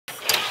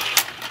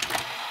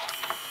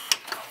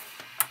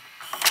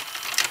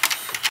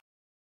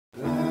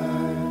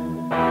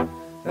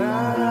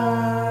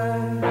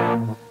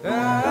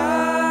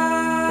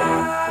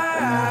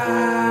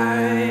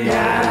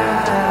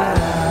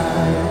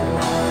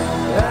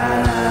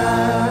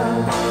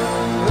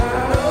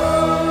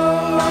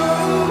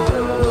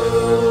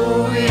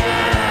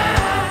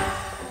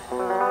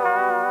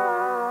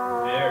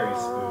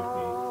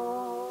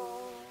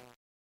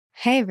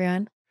Hey,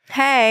 everyone.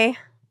 Hey.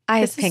 I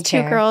have This pink is Two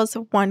hair. Girls,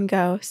 One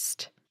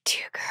Ghost.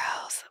 Two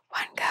girls,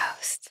 one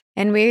ghost.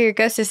 And we're your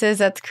ghostesses.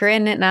 That's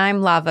Corinne, and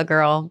I'm Lava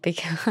Girl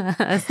because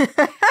that's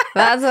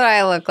what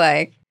I look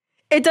like.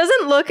 It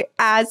doesn't look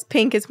as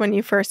pink as when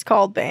you first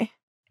called me.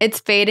 It's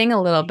fading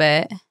a little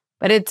bit,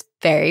 but it's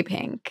very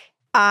pink.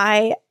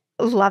 I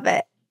love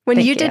it. When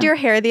Thank you did you. your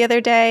hair the other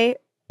day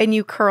and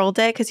you curled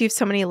it because you have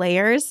so many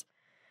layers,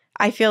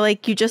 I feel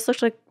like you just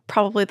looked like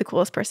probably the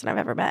coolest person I've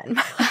ever met in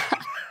my life.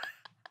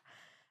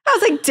 I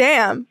was like,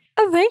 damn.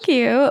 Oh, thank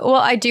you. Well,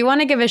 I do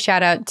want to give a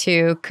shout out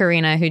to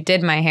Corinne, who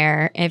did my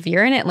hair. If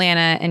you're in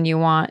Atlanta and you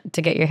want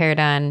to get your hair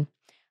done,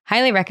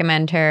 highly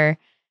recommend her.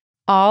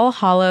 All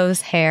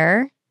Hallows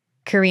Hair,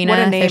 Corinne What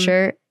a name.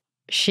 Fisher.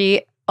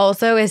 She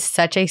also is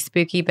such a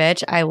spooky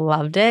bitch. I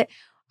loved it.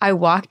 I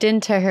walked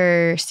into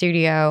her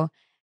studio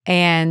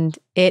and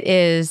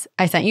I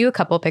sent you a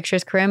couple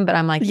pictures, Corinne, but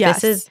I'm like,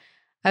 Yes.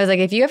 I was like,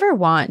 if you ever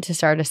want to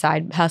start a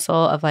side hustle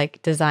of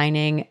like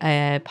designing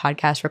a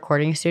podcast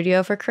recording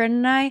studio for Corinne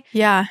and I,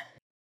 Yeah.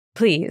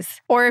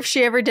 please. Or if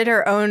she ever did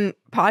her own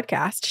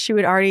podcast, she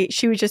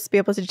would just be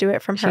able to do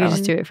it from She her would own.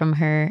 just do it from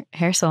her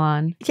hair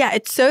salon. Yeah,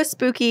 it's so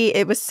spooky.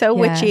 It was so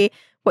Yeah. witchy.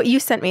 What you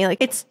sent me, like,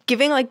 it's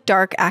giving like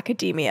dark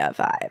academia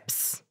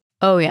vibes.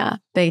 Oh, yeah.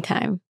 Big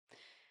time.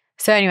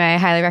 So anyway, I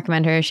highly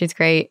recommend her. She's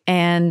great.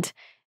 And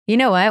you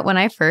know what? When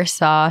I first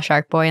saw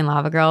Shark Boy and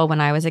Lava Girl when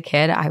I was a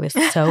kid, I was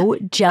so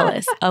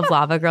jealous of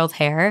Lava Girl's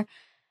hair.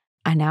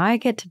 And now I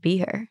get to be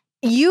her.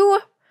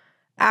 You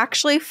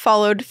actually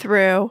followed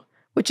through,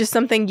 which is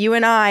something you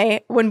and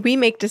I, when we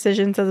make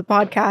decisions as a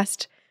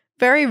podcast,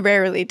 very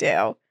rarely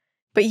do.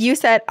 But you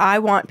said, I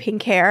want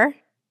pink hair.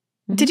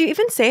 Mhm. Did you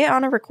even say it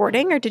on a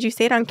recording or did you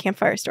say it on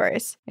Campfire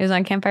Stories? It was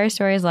on Campfire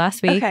Stories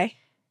last week. Okay.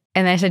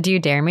 And I said, do you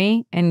dare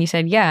me? And you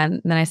said, yeah.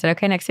 And then I said,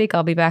 okay, next week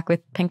I'll be back with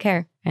pink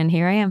hair. And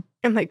here I am.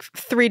 And like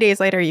 3 days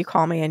later, you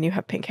call me and you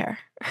have pink hair.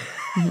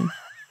 Mhm.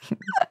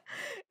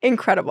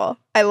 Incredible.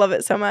 I love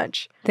it so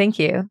much. Thank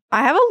you.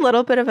 I have a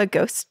little bit of a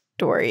ghost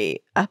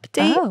story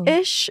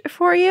update-ish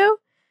for you.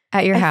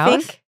 At your I house?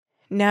 think,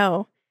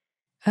 no.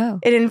 Oh,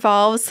 It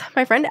involves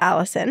my friend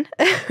Allison,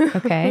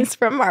 Okay. who's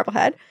from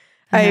Marblehead.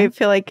 I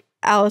feel like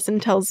Allison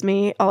tells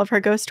me all of her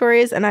ghost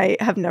stories, and I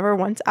have never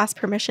once asked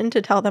permission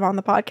to tell them on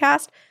the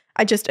podcast.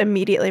 I just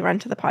immediately run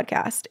to the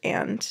podcast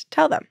and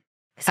tell them.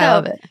 So, I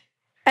love it.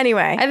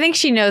 anyway, I think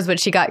she knows what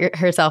she got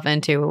herself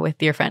into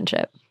with your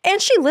friendship.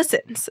 and she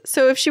listens.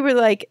 So if she were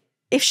like,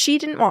 if she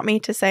didn't want me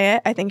to say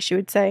it, I think she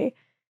would say,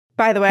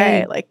 by the way,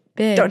 Hey, like,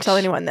 Bitch. don't tell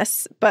anyone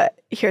this, but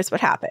here's what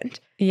happened.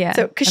 Yeah.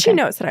 So, because she Okay.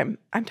 knows that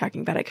I'm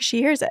talking about it because she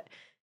hears it.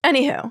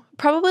 Anywho,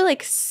 probably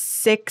like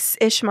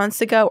 6-ish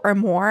months ago or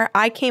more,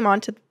 I came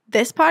onto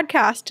this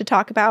podcast to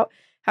talk about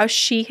how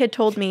she had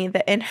told me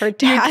that in her You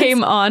dad's...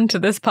 came on to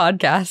this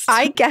podcast.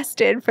 I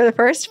guested for the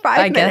first 5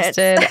 I minutes.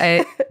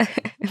 guessed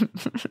it.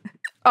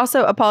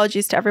 Also,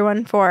 apologies to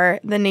everyone for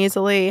the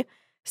nasally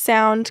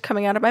sound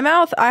coming out of my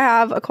mouth. I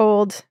have a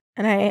cold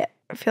and I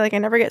feel like I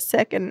never get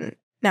sick, and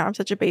now I'm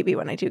such a baby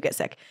when I do get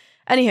sick.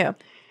 Anywho,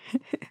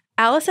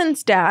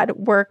 Allison's dad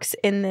works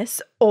in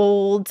this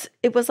old,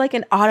 it was like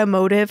an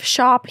automotive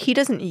shop. He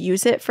doesn't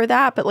use it for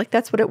that, but like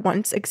that's what it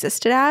once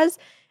existed as.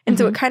 And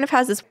so it kind of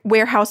has this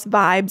warehouse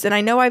vibes. And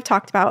I know I've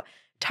talked about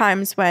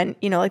times when,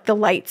 you know, like the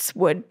lights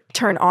would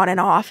turn on and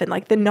off and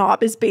like the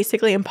knob is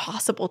basically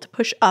impossible to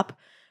push up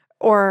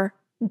or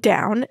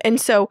down.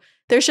 And so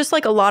there's just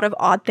like a lot of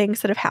odd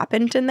things that have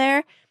happened in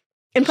there.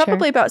 And Sure.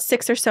 probably about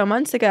 6 or so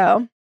months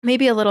ago,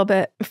 maybe a little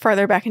bit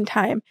further back in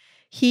time,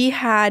 he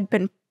had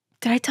been,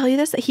 did I tell you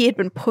this? That he had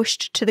been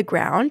pushed to the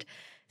ground,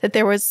 that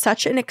there was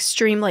such an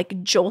extreme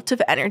like jolt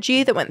of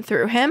energy that went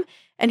through him.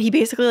 And he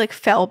basically like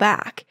fell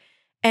back.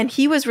 And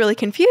he was really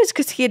confused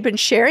because he had been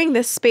sharing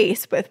this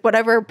space with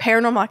whatever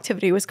paranormal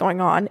activity was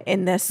going on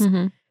in this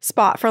Mhm.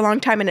 spot for a long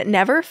time. And it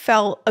never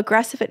felt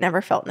aggressive. It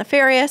never felt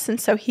nefarious. And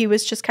so he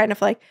was just kind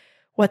of like,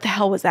 what the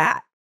hell was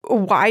that?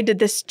 Why did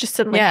this just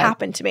suddenly Yeah.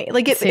 happen to me?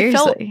 Like it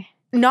felt, Seriously.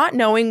 not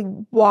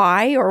knowing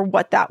why or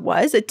what that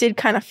was, it did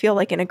kind of feel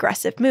like an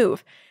aggressive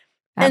move.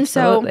 And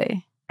so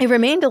Absolutely. it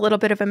remained a little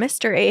bit of a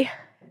mystery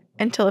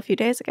until a few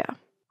days ago.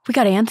 We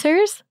got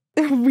answers?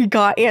 We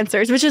got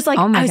answers, which is like,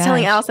 Oh my I was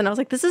telling gosh. Allison, I was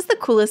like, this is the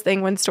coolest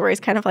thing when stories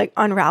kind of like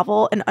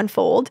unravel and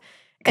unfold.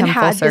 And Come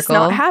full had this circle.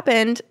 not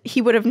happened,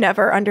 he would have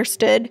never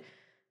understood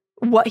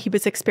what he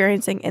was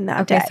experiencing in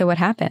that Okay, day. so what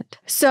happened?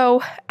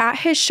 So at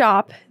his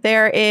shop,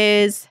 there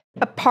is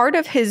a part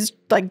of his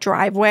like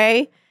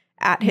driveway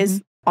at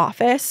his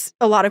office.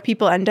 A lot of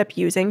people end up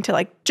using to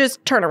like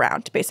just turn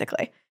around,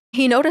 basically.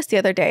 He noticed the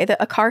other day that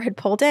a car had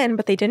pulled in,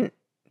 but they didn't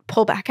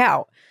pull back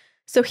out.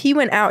 So he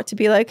went out to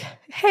be like,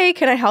 hey,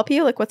 can I help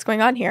you? Like, what's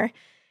going on here?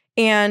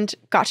 And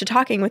got to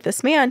talking with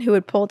this man who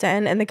had pulled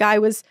in, and the guy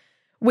was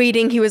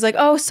waiting. He was like,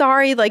 oh,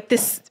 sorry, like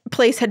this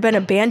place had been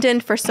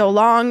abandoned for so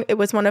long. It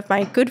was one of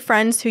my good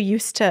friends who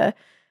used to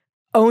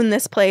own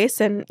this place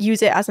and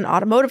use it as an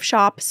automotive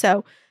shop.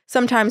 So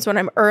sometimes when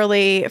I'm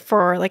early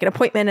for like an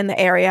appointment in the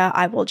area,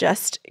 I will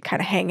just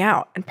kind of hang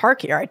out and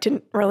park here. I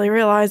didn't really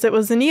realize it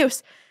was in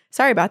use.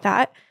 Sorry about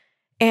that.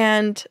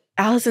 And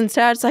Allison's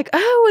dad's like,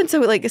 oh, and so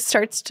like it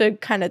starts to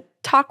kind of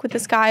talk with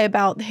this guy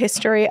about the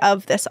history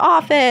of this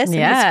office and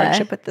his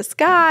friendship with this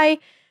guy.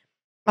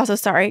 Also,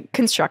 sorry,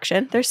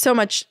 construction. There's so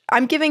much,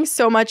 I'm giving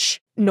so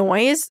much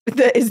noise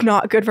that is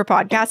not good for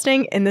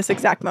podcasting in this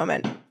exact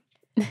moment.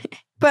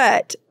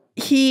 But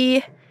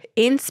he,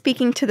 in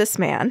speaking to this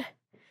man,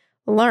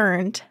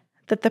 learned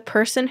that the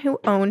person who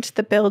owned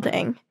the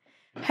building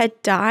had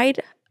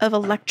died of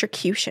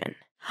electrocution.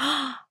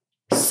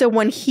 So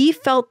when he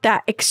felt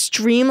that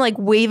extreme like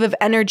wave of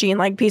energy and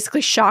like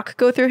basically shock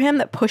go through him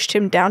that pushed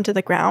him down to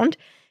the ground,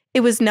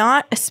 it was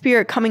not a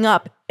spirit coming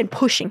up and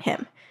pushing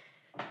him.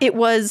 It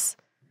was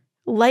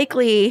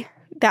likely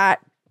that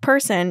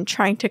person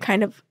trying to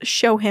kind of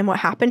show him what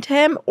happened to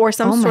him or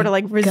some sort of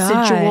like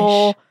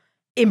residual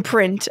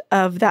imprint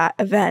of that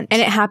event.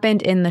 And it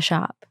happened in the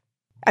shop.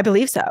 I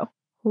believe so.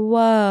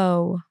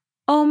 Whoa.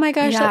 Oh my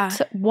gosh. Yeah.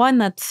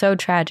 That's so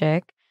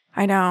tragic.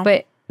 I know.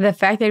 But the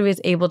fact that he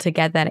was able to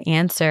get that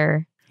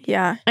answer.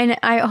 Yeah. And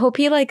I hope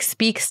he like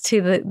speaks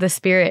to the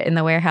spirit in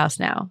the warehouse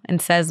now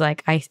and says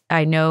like,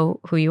 I know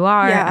who you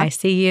are. Yeah. I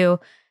see you.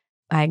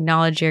 I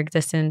acknowledge your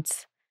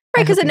existence.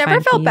 Right, because it never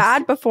felt peace.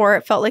 bad before.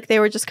 It felt like they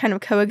were just kind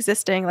of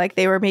coexisting, like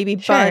they were maybe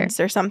buds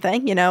or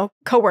something, you know,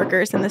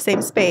 coworkers in the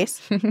same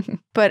space.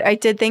 But I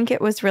did think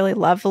it was really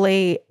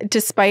lovely,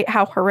 despite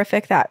how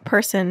horrific that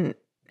person,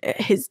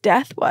 his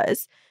death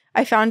was.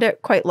 I found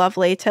it quite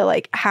lovely to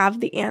like have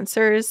the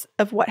answers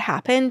of what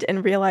happened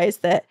and realize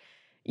that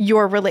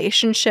your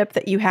relationship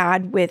that you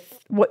had with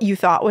what you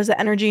thought was the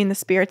energy and the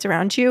spirits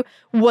around you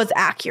was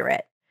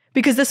accurate.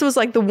 Because this was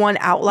like the one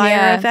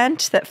outlier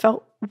event that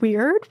felt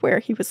weird, where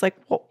he was like,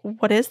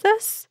 what is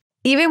this?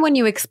 Even when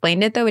you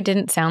explained it, though, it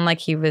didn't sound like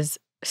he was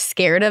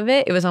scared of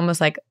it. It was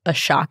almost like a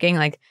shocking,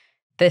 like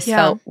this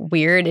felt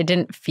weird. It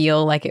didn't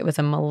feel like it was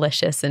a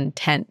malicious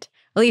intent,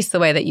 at least the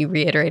way that you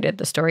reiterated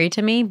the story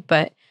to me.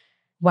 But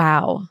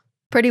wow.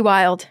 Pretty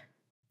wild.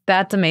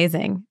 That's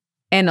amazing.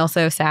 And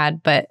also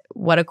sad, but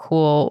what a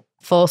cool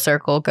full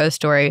circle ghost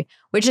story,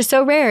 which is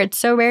so rare. It's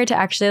so rare to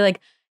actually like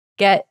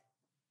get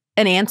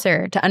an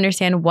answer to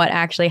understand what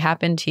actually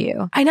happened to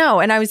you. I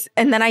know. And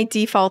then I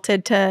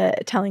defaulted to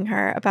telling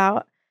her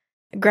about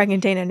Greg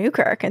and Dana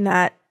Newkirk and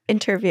that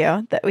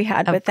interview that we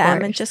had with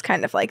them, and just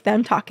kind of like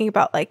them talking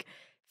about like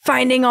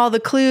finding all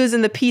the clues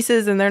and the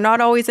pieces, and they're not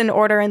always in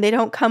order and they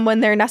don't come when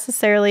they're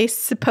necessarily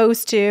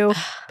supposed to,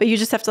 but you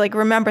just have to like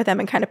remember them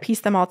and kind of piece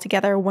them all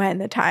together when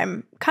the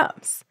time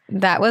comes.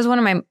 That was one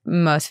of my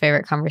most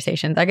favorite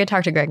conversations. I could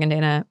talk to Greg and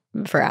Dana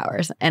for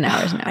hours and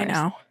hours and hours. I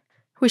know.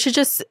 We should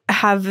just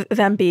have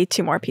them be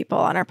 2 more people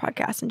on our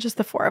podcast and just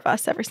the 4 of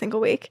us every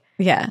single week.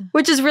 Yeah.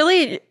 Which is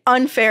really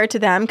unfair to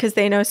them because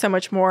they know so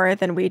much more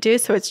than we do.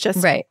 So it's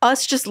just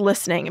us just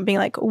listening and being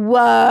like,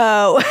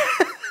 whoa.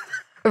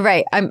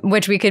 Right.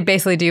 Which we could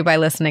basically do by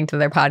listening to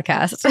their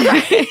podcast.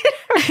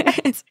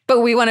 Right.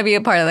 But we want to be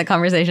a part of the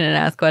conversation and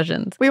ask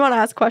questions. We want to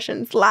ask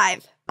questions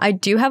live. I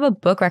do have a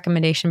book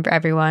recommendation for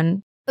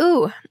everyone.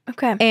 Ooh,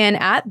 okay. And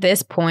at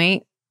this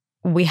point,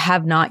 we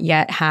have not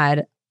yet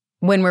had,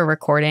 when we're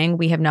recording,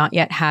 we have not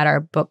yet had our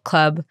book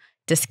club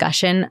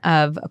discussion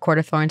of A Court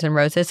of Thorns and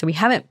Roses. So we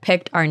haven't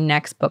picked our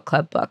next book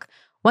club book.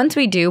 Once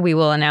we do, we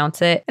will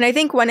announce it. And I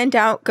think when in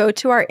doubt, go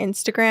to our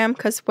Instagram,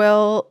 because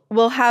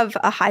we'll have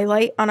a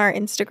highlight on our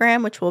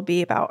Instagram, which will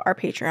be about our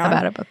Patreon.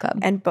 About a book club.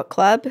 And book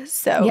club.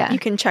 So you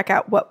can check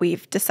out what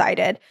we've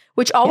decided,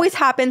 which always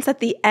happens at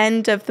the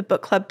end of the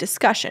book club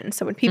discussion.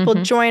 So when people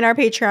join our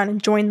Patreon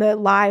and join the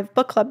live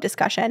book club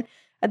discussion,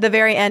 at the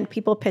very end,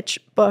 people pitch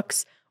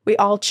books. We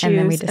all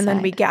choose, and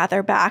then we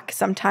gather back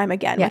sometime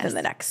again within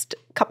the next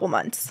couple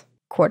months.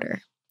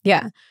 Quarter.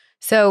 Yeah.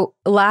 So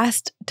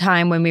last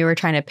time when we were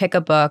trying to pick a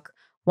book,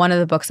 one of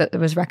the books that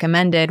was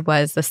recommended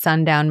was The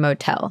Sundown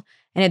Motel.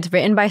 And it's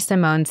written by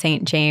Simone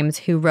St. James,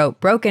 who wrote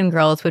Broken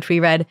Girls, which we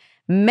read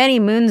many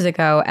moons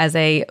ago as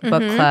a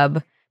book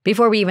club.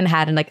 Before we even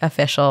had an like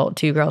official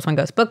 2 Girls, 1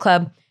 Ghost book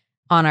club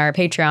on our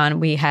Patreon,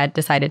 we had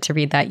decided to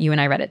read that. You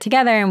and I read it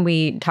together, and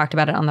we talked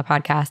about it on the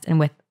podcast and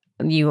with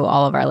you,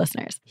 all of our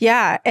listeners.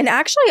 Yeah. And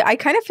actually, I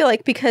kind of feel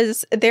like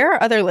because there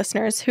are other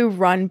listeners who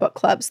run book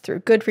clubs through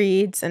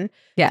Goodreads and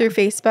through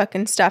Facebook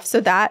and stuff. So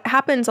that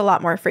happens a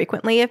lot more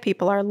frequently if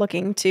people are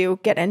looking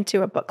to get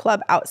into a book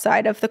club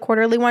outside of the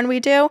quarterly one we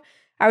do.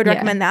 I would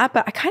recommend that.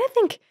 But I kind of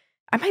think,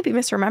 I might be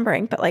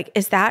misremembering, but like,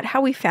 is that how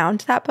we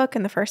found that book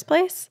in the first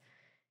place?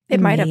 It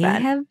might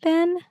have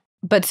been.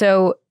 But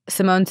so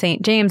Simone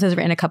St. James has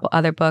written a couple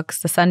other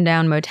books. The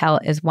Sundown Motel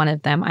is one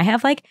of them. I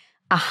have like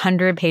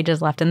 100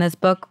 pages left in this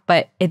book,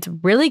 but it's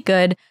really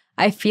good.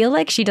 I feel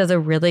like she does a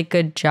really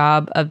good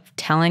job of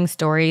telling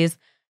stories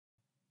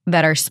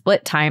that are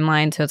split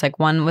timelines. So it's like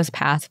one was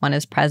past, one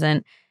is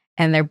present,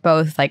 and they're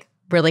both like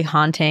really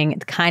haunting.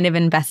 It's kind of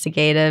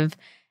investigative.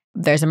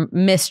 There's a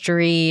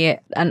mystery,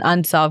 an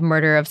unsolved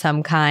murder of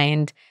some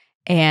kind,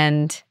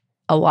 and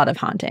a lot of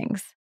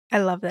hauntings. I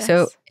love this.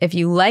 So if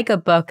you like a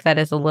book that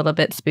is a little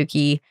bit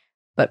spooky,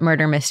 but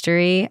murder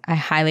mystery, I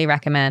highly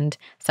recommend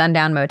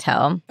Sundown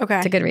Motel. Okay.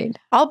 It's a good read.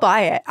 I'll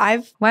buy it.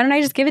 Why don't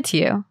I just give it to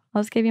you?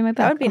 I'll just give you my book.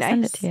 That would be I'll nice.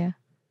 send it to you.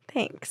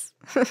 Thanks.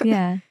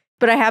 Yeah.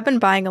 But I have been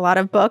buying a lot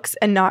of books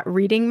and not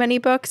reading many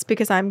books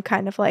because I'm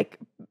kind of like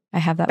I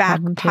have that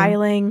problem too.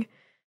 backpiling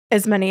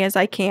as many as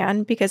I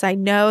can because I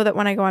know that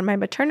when I go on my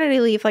maternity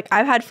leave, like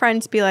I've had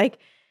friends be like,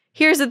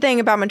 here's the thing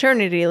about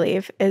maternity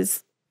leave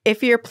is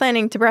if you're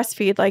planning to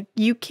breastfeed, like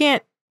you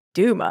can't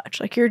do much.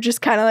 Like you're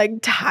just kind of like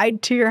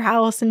tied to your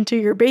house and to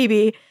your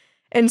baby.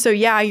 And so,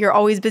 yeah, you're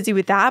always busy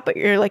with that, but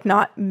you're like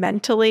not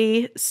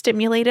mentally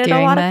stimulated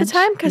Doing a lot much. of the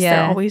time because Yeah.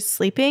 they're always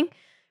sleeping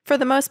for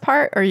the most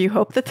part, or you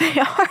hope that they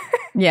are.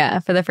 Yeah,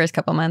 for the first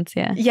couple months,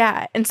 yeah.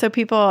 Yeah. And so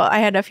I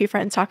had a few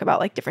friends talk about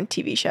like different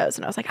TV shows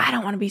and I was like, I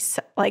don't want to be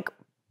like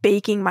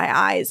baking my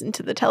eyes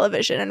into the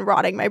television and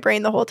rotting my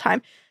brain the whole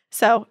time.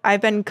 So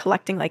I've been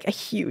collecting like a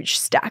huge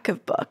stack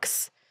of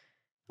books.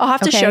 I'll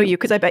have to show you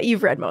because I bet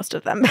you've read most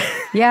of them.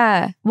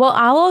 Yeah. Well,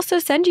 I'll also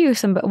send you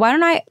some. Why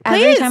don't I, every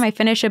Please. time I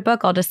finish a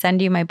book, I'll just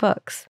send you my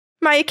books.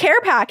 My care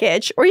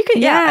package. Or you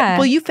can, Yeah.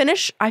 Well,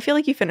 I feel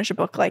like you finish a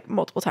book like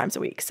multiple times a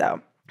week.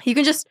 So you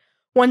can just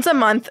once a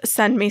month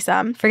send me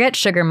some. Forget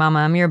sugar mama.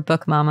 I'm your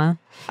book mama.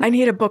 I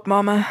need a book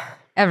mama.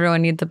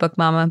 Everyone needs a book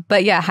mama.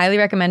 But yeah, highly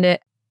recommend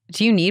it.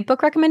 Do you need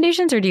book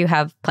recommendations or do you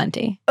have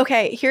plenty?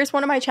 Okay, here's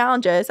one of my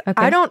challenges.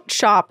 Okay. I don't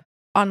shop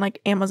on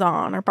like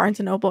Amazon or Barnes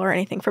 & Noble or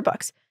anything for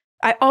books.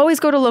 I always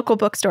go to local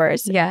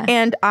bookstores. Yeah.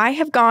 And I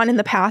have gone in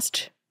the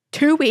past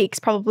 2 weeks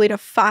probably to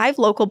 5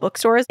 local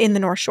bookstores in the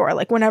North Shore.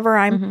 Like whenever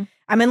I'm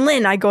in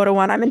Lynn, I go to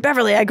one. I'm in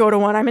Beverly, I go to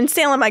one. I'm in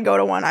Salem, I go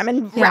to one. I'm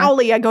in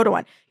Rowley, I go to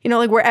one. You know,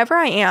 like wherever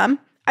I am,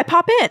 I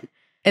pop in.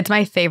 It's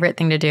my favorite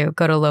thing to do.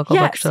 Go to local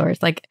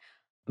bookstores. Like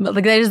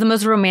that is the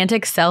most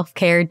romantic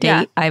self-care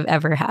date I've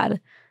ever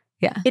had.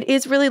 Yeah. It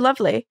is really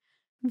lovely.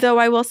 Though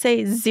I will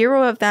say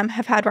 0 of them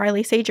have had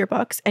Riley Sager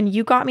books. And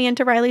you got me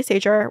into Riley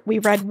Sager. We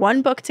read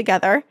one book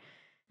together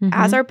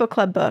as our book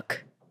club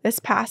book this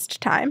past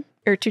time,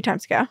 or 2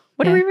 times ago.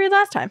 What did we read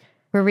last time?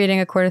 We're reading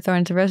A Court of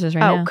Thorns and Roses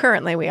right now. Oh,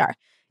 currently we are.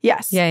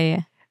 Yes.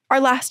 Yeah.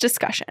 Our last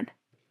discussion.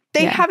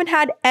 They haven't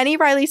had any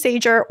Riley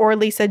Sager or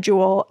Lisa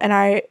Jewell. And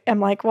I am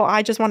like, well,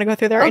 I just want to go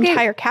through their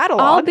entire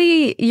catalog. I'll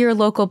be your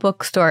local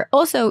bookstore.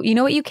 Also, you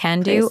know what you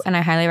can do, and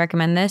I highly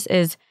recommend this,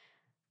 is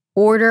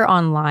order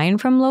online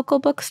from local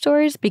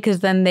bookstores because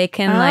then they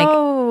can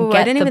get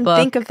I didn't the even book.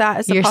 think of that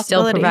as a You're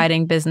possibility. still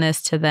providing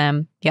business to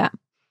them. Yeah.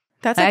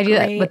 I do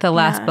that with the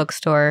last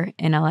bookstore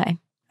in LA.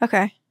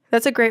 Okay.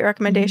 That's a great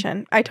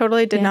recommendation. I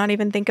totally did not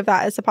even think of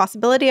that as a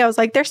possibility. I was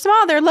like, they're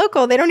small, they're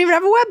local, they don't even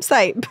have a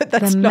website. But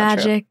that's the not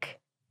magic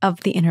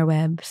of the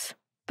interwebs.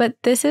 But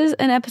this is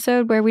an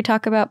episode where we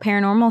talk about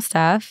paranormal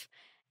stuff.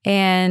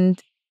 And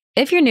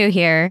if you're new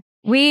here,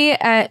 we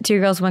at Two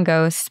Girls, One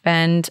Ghost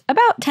spend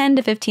about 10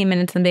 to 15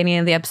 minutes in the beginning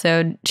of the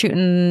episode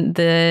shooting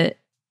the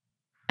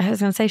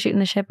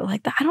shit, but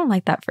I don't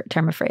like that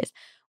term of phrase.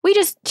 We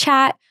just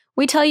chat.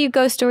 We tell you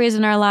ghost stories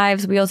in our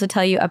lives. We also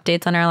tell you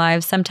updates on our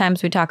lives.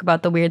 Sometimes we talk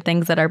about the weird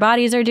things that our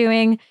bodies are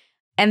doing.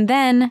 And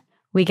then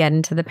we get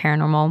into the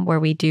paranormal where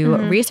we do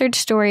research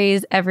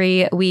stories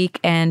every week.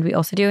 And we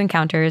also do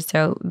encounters.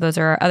 So those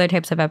are our other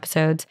types of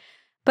episodes.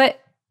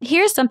 But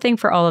here's something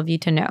for all of you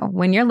to know.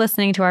 When you're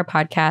listening to our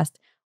podcast,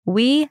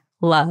 we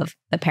love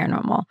the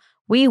paranormal.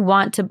 We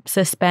want to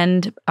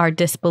suspend our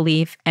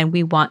disbelief and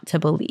we want to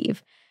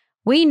believe.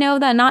 We know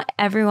that not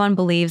everyone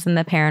believes in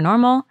the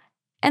paranormal,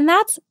 and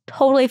that's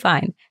totally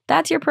fine.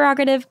 That's your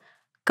prerogative.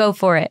 Go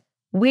for it.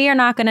 We are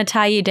not going to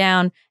tie you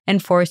down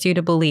and force you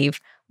to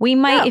believe. We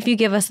might if you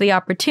give us the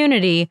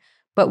opportunity,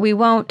 but we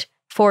won't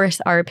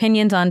force our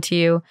opinions onto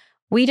you.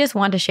 We just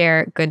want to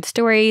share good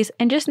stories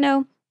and just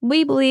know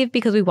we believe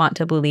because we want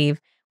to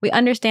believe. We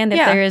understand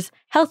that there is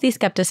healthy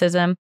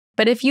skepticism,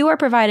 but if you are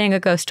providing a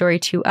ghost story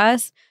to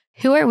us,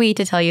 who are we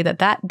to tell you that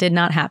that did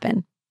not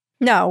happen?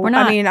 No, we're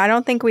not. I mean, I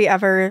don't think we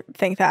ever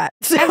think that.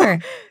 Ever.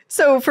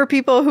 So for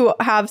people who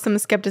have some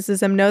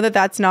skepticism, know that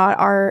that's not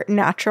our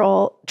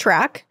natural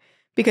track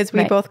because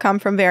we both come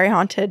from very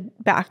haunted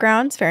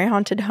backgrounds, very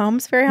haunted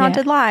homes, very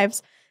haunted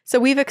lives. So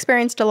we've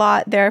experienced a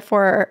lot.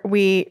 Therefore,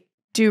 we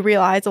do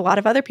realize a lot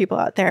of other people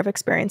out there have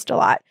experienced a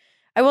lot.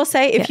 I will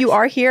say if you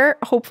are here,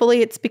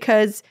 hopefully it's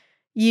because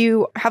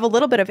you have a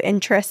little bit of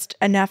interest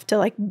enough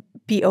to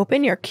be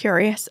open. You're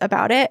curious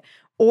about it.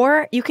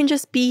 Or you can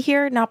just be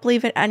here, not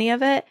believe in any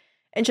of it,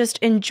 and just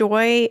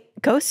enjoy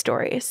ghost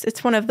stories.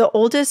 It's one of the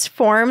oldest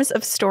forms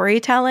of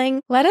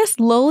storytelling. Let us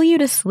lull you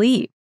to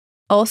sleep.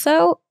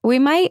 Also, we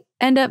might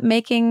end up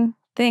making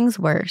things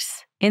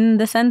worse in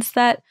the sense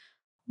that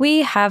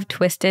we have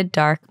twisted,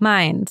 dark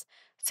minds.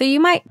 So you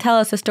might tell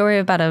us a story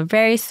about a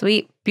very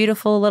sweet,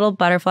 beautiful little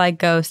butterfly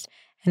ghost,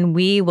 and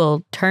we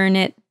will turn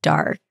it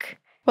dark.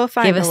 We'll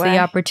find Give us the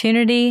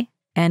opportunity,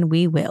 and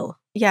we will.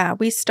 Yeah,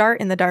 we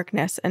start in the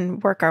darkness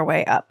and work our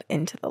way up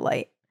into the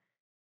light.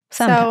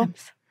 Sometimes.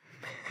 So,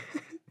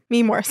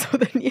 me more so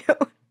than you.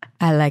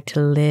 I like to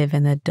live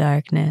in the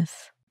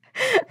darkness.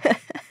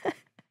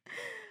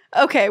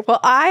 Okay, well,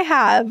 I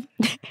have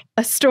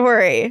a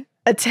story,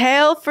 a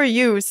tale for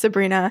you,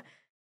 Sabrina.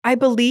 I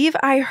believe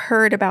I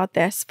heard about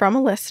this from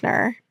a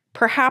listener,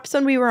 perhaps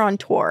when we were on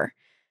tour.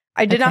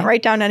 I did not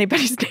write down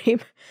anybody's name,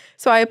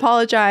 so I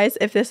apologize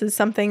if this is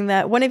something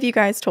that one of you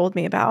guys told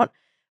me about.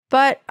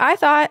 But I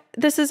thought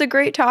this is a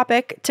great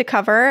topic to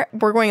cover.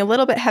 We're going a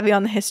little bit heavy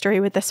on the history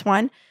with this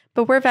one,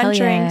 but we're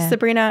venturing,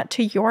 Sabrina,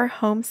 to your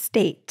home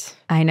state.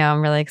 I know.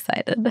 I'm really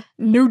excited.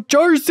 New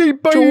Jersey,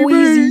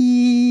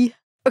 baby!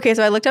 Okay,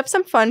 so I looked up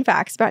some fun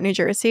facts about New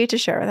Jersey to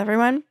share with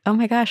everyone. Oh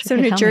my gosh. So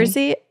New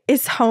Jersey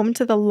is home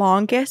to the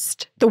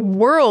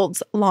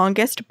world's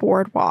longest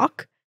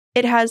boardwalk.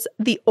 It has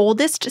the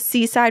oldest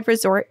seaside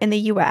resort in the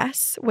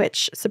U.S.,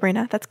 which,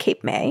 Sabrina, that's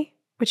Cape May,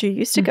 which you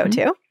used to go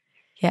to.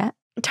 Yeah.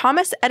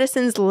 Thomas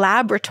Edison's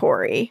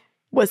laboratory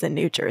was in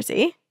New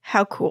Jersey.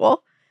 How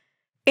cool.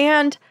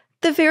 And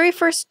the very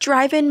first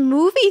drive-in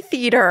movie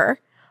theater.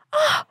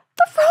 Oh,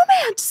 the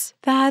romance.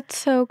 That's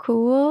so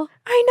cool.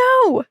 I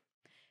know.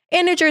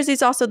 And New Jersey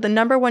is also the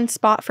 #1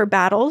 spot for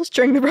battles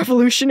during the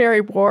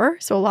Revolutionary War.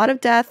 So a lot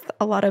of death,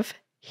 a lot of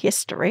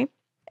history.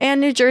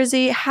 And New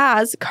Jersey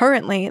has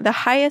currently the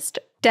highest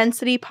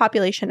density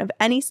population of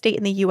any state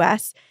in the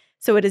U.S.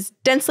 So it is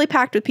densely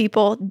packed with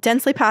people,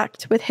 densely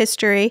packed with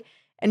history,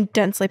 and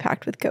densely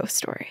packed with ghost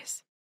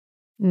stories.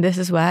 This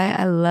is why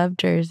I love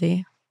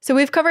Jersey. So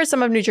we've covered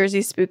some of New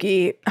Jersey's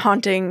spooky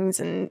hauntings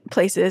and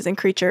places and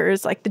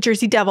creatures like the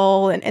Jersey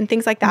Devil and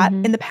things like that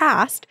in the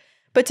past.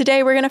 But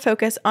today we're going to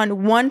focus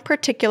on one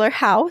particular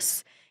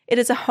house. It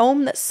is a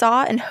home that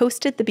saw and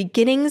hosted the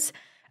beginnings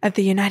of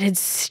the United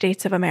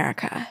States of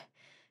America.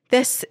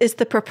 This is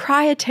the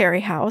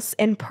Proprietary House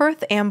in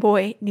Perth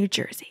Amboy, New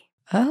Jersey.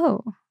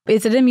 Oh.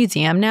 Is it a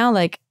museum now?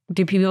 Like,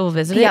 do people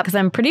visit it? Because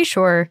I'm pretty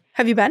sure.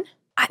 Have you been?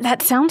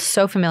 That sounds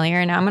so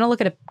familiar. Now I'm going to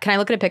look at Can I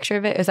look at a picture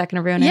of it? Is that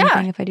going to ruin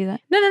anything if I do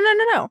that?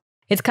 No.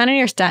 It's kind of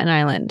near Staten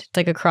Island. It's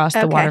like across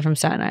the water from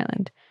Staten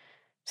Island.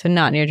 So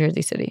not near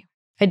Jersey City.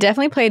 I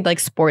definitely played like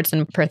sports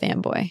in Perth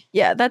Amboy.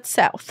 Yeah, that's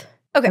south.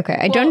 Okay.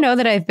 I don't know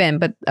that I've been,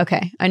 but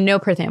okay. I know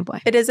Perth Amboy.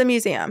 It is a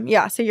museum.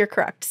 Yeah, so you're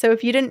correct. So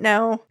if you didn't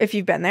know if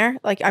you've been there,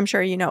 like I'm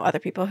sure you know other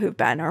people who've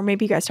been, or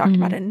maybe you guys talked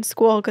about it in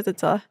school because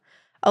it's a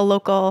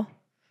local,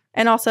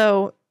 and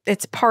also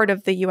it's part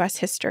of the U.S.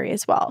 history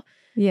as well.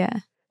 Yeah.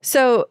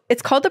 So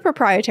it's called the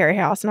Proprietary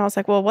House. And I was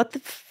like, well, what the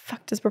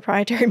fuck does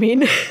proprietary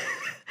mean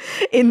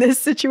in this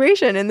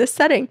situation, in this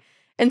setting?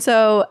 And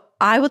so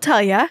I will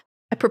tell you,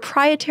 a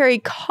proprietary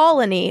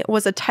colony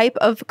was a type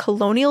of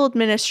colonial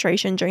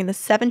administration during the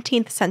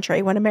 17th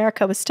century when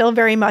America was still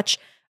very much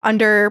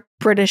under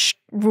British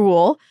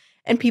rule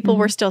and people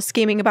were still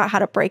scheming about how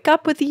to break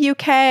up with the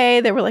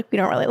UK. They were like, we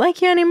don't really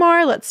like you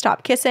anymore. Let's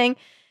stop kissing.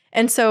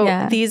 And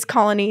so these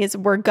colonies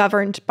were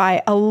governed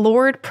by a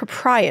Lord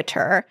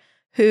Proprietor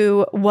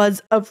who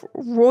was of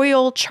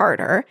royal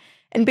charter.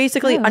 And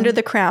basically under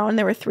the crown,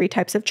 there were 3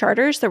 types of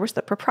charters. There was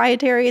the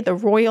proprietary, the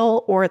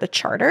royal, or the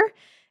charter.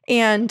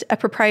 And a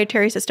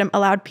proprietary system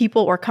allowed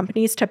people or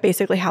companies to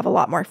basically have a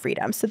lot more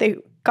freedom. So they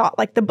got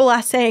like the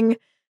blessing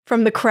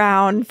from the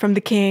crown, from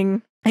the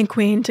king and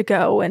queen to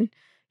go and,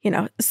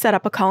 set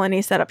up a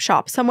colony, set up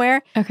shop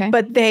somewhere. Okay.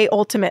 But they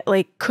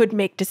ultimately could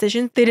make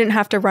decisions. They didn't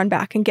have to run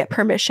back and get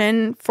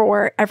permission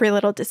for every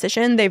little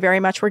decision. They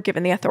very much were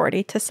given the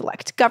authority to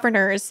select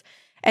governors.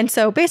 And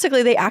so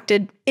basically they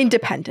acted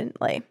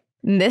independently.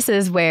 This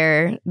is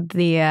where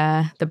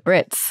the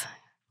Brits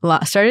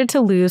started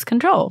to lose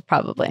control,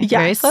 probably,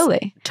 very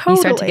slowly. Totally.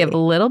 You start to give a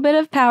little bit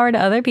of power to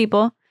other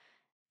people,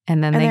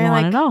 and then they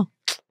want it all.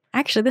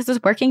 Actually, this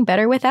is working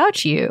better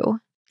without you.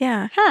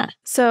 Yeah.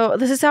 So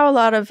this is how a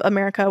lot of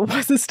America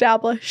was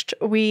established.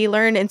 We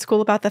learn in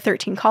school about the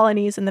 13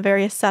 colonies and the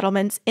various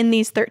settlements in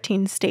these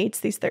 13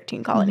 states, these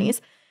 13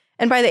 colonies.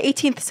 And by the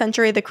 18th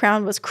century, the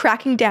crown was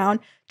cracking down,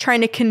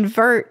 trying to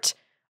convert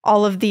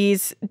all of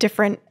these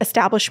different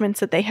establishments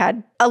that they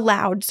had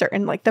allowed,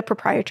 certain like the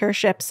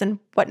proprietorships and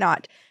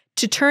whatnot,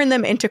 to turn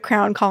them into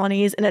crown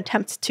colonies in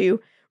attempts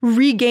to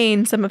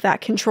regain some of that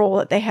control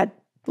that they had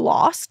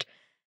lost.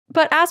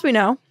 But as we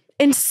know,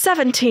 in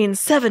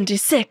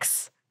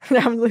 1776,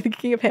 I'm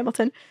thinking of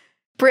Hamilton,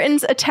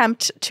 Britain's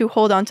attempt to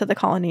hold on to the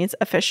colonies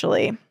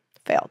officially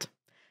failed.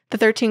 The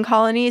 13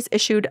 colonies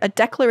issued a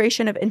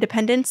Declaration of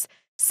Independence,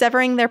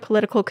 severing their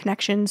political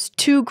connections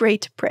to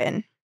Great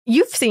Britain.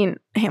 You've seen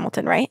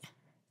Hamilton, right?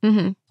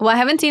 Well, I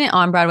haven't seen it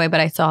on Broadway, but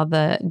I saw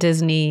the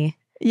Disney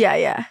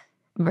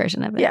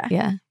version of it.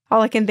 Yeah.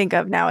 All I can think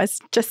of now is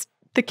just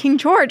the King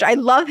George. I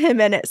love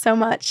him in it so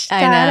much.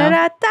 I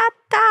know.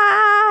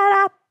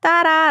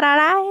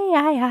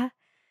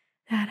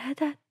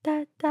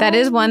 That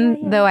is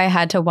one, though, I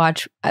had to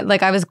watch.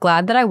 Like, I was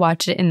glad that I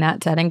watched it in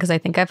that setting because I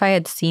think if I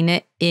had seen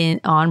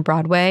it on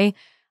Broadway,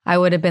 I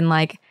would have been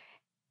like,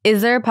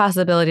 is there a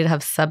possibility to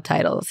have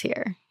subtitles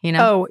here?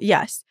 Oh,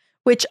 yes.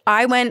 Which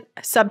I went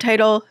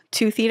subtitle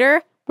to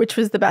theater, which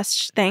was the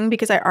best thing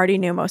because I already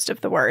knew most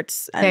of the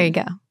words and there you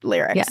go.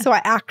 Lyrics. Yeah. So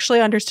I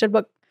actually understood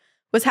what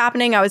was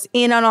happening. I was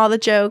in on all the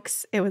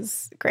jokes. It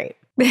was great.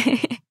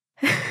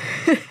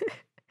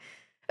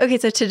 Okay,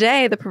 so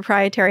today, the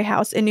Proprietary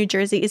House in New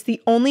Jersey is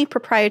the only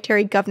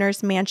proprietary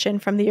governor's mansion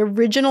from the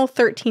original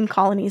 13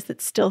 colonies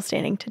that's still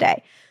standing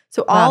today.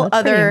 So all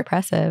other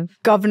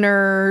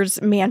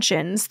governors'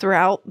 mansions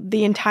throughout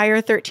the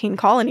entire 13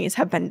 colonies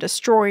have been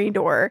destroyed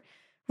or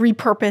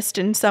repurposed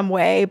in some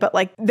way, but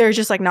like they're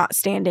just like not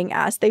standing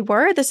as they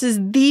were. This is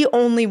the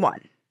only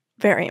one.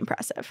 Very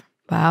impressive.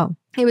 Wow.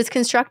 It was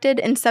constructed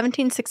in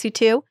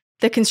 1762.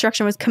 The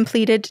construction was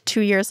completed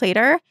 2 years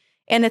later.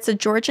 And it's a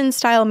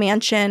Georgian-style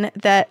mansion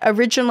that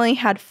originally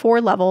had 4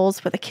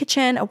 levels with a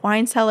kitchen, a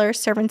wine cellar,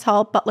 servants'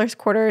 hall, butler's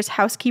quarters,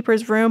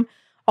 housekeeper's room,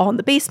 all in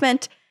the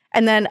basement.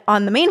 And then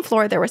on the main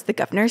floor, there was the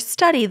governor's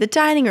study, the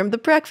dining room, the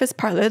breakfast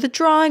parlor, the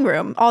drawing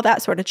room, all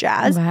that sort of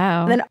jazz.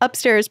 Wow. And then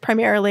upstairs,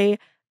 primarily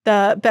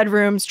the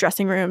bedrooms,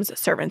 dressing rooms,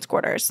 servants'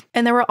 quarters.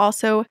 And there were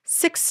also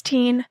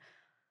 16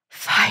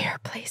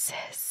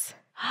 fireplaces.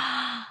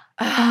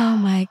 Oh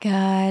my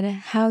God.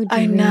 How dreamy.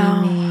 I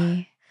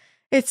know.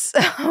 It's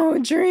so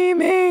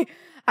dreamy.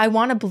 I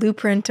want a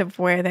blueprint of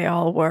where they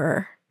all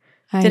were.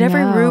 Did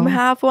every room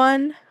have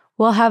one?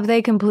 Well, have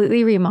they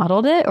completely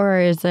remodeled it, or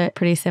is it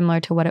pretty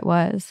similar to what it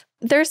was?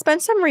 There's been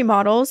some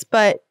remodels,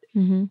 but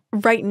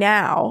right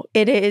now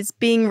it is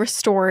being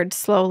restored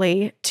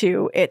slowly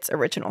to its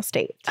original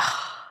state.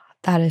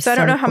 That is so I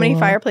don't know how many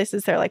cool.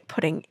 fireplaces they're like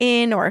putting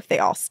in or if they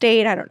all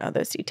stayed. I don't know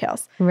those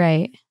details.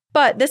 Right.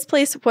 But this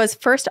place was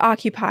first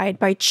occupied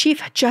by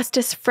Chief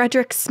Justice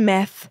Frederick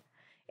Smith,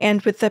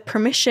 and with the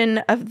permission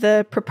of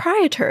the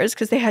proprietors,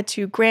 because they had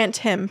to grant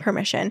him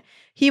permission,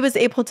 he was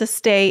able to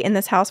stay in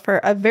this house for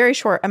a very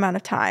short amount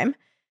of time.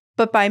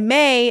 But by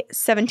May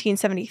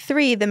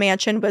 1773, the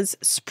mansion was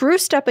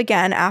spruced up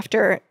again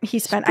after he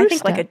spent, I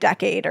think, like a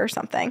decade or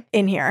something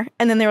in here.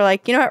 And then they were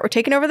like, you know what, we're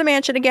taking over the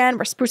mansion again.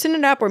 We're sprucing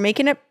it up. We're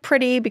making it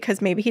pretty because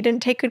maybe he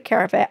didn't take good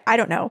care of it. I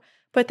don't know.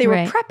 But they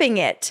were prepping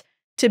it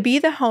to be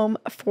the home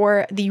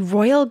for the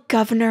royal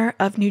governor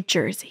of New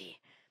Jersey.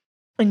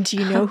 And do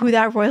you know who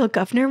that royal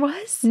governor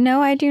was?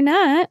 No, I do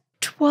not.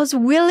 'Twas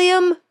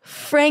William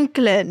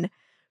Franklin,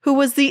 who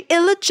was the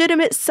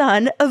illegitimate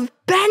son of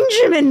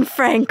Benjamin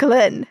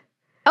Franklin.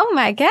 Oh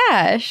my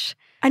gosh.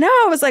 I know.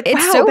 I was like, wow,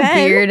 it's so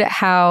Ben. weird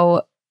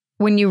how,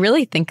 when you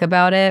really think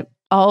about it,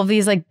 all of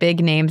these like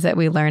big names that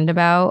we learned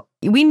about,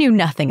 we knew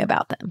nothing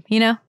about them, you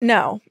know?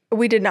 No,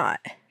 we did not.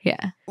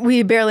 Yeah.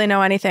 We barely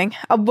know anything.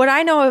 What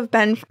I know of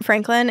Ben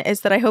Franklin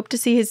is that I hope to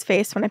see his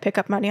face when I pick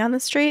up money on the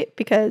street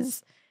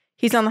because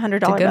he's on the $100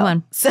 bill. It's a good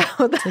one. So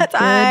that's,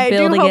 I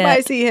do hope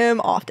I see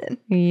him often.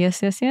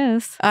 Yes, yes,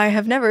 yes. I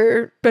have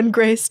never been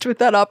graced with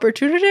that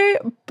opportunity,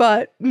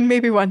 but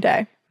maybe one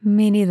day.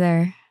 Me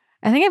neither.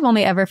 I think I've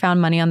only ever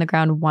found money on the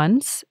ground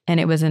once, and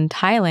it was in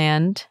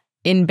Thailand,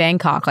 in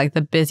Bangkok, like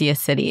the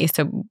busiest city.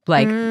 So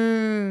like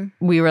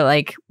we were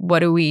like, what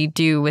do we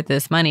do with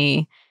this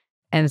money?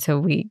 And so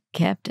we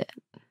kept it.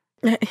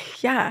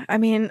 Yeah. I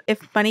mean,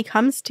 if money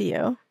comes to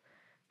you,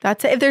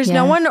 that's it. If there's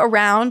no one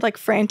around like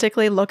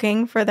frantically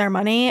looking for their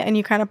money and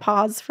you kind of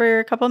pause for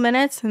a couple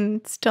minutes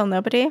and still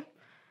nobody.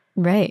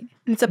 Right.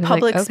 It's a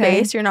public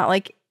space. You're not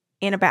like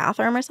in a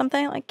bathroom or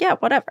something. Like, yeah,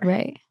 whatever.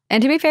 Right.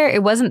 And to be fair,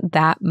 it wasn't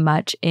that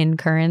much in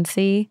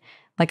currency.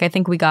 Like I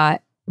think we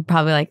got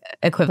probably like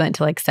equivalent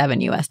to like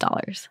 $7 US.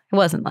 It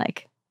wasn't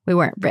like we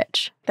weren't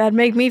rich. That'd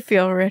make me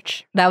feel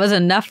rich. That was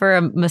enough for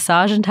a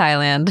massage in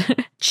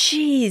Thailand.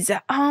 Jeez.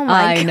 Oh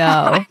my God. I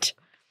know.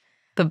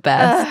 The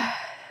best.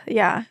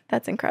 Yeah,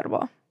 that's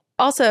incredible.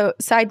 Also,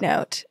 side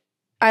note,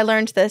 I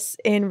learned this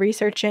in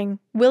researching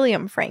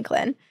William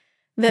Franklin,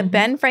 that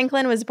Ben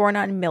Franklin was born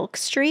on Milk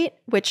Street,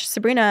 which,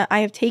 Sabrina, I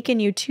have taken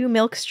you to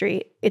Milk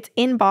Street. It's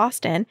in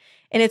Boston,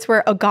 and it's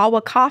where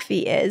Ogawa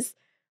Coffee is,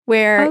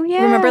 where,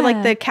 remember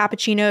like the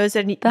cappuccinos,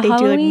 and they do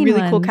like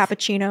really cool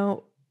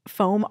cappuccino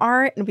foam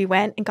art, and we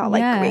went and got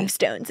like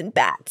gravestones and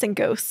bats and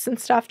ghosts and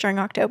stuff during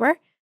October.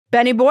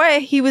 Benny boy,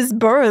 he was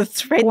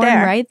birthed right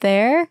there. Right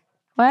there?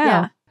 Wow.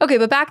 Yeah. Okay,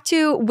 but back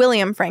to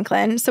William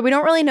Franklin. So we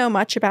don't really know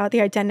much about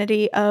the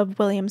identity of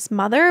William's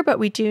mother, but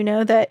we do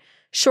know that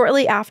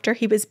shortly after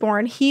he was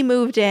born, he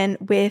moved in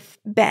with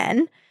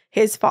Ben,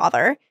 his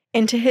father,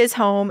 into his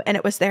home, and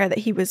it was there that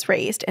he was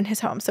raised in his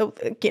home. So,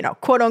 you know,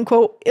 quote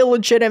unquote,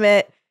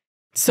 illegitimate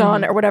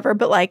son or whatever,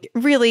 but like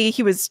really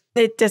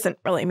it doesn't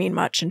really mean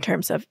much in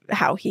terms of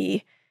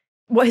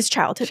what his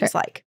childhood was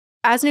like.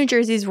 As New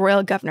Jersey's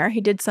royal governor,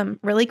 he did some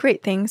really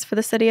great things for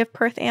the city of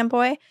Perth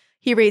Amboy.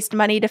 He raised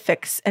money to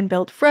fix and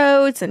build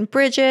roads and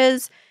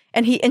bridges,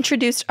 and he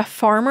introduced a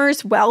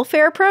farmers'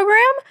 welfare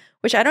program,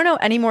 which I don't know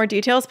any more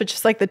details, but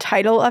just like the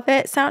title of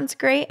it sounds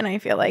great, and I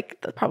feel like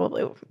that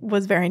probably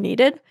was very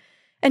needed.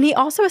 And he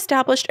also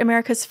established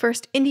America's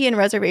first Indian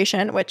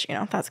reservation, which, you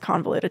know, that's a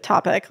convoluted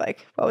topic.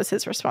 Like, what was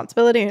his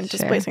responsibility in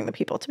displacing the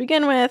people to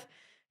begin with?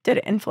 Did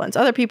it influence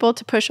other people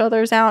to push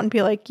others out and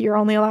be like, you're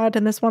only allowed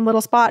in this one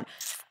little spot?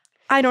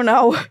 I don't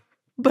know.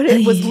 But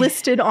it was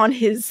listed on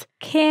his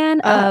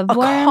can of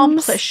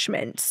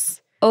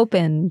accomplishments.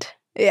 Opened.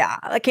 Yeah,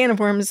 a can of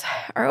worms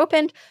are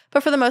opened.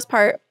 But for the most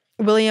part,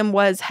 William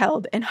was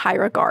held in high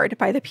regard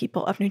by the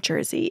people of New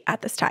Jersey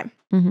at this time.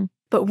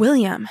 But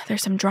William,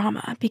 there's some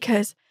drama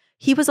because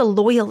he was a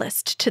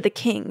loyalist to the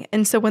king.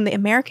 And so when the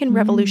American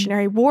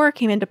Revolutionary War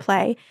came into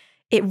play,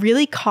 it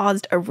really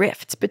caused a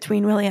rift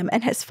between William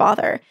and his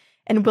father.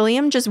 And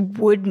William just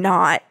would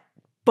not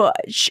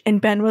budge. And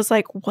Ben was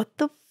like, what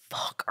the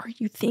fuck are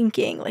you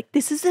thinking? Like,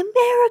 this is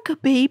America,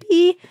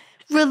 baby.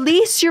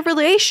 release your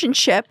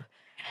relationship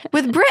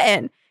with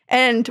Britain.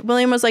 And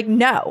William was like,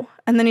 no.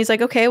 And then he's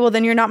like, okay, well,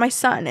 then you're not my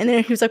son. And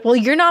then he was like, well,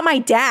 you're not my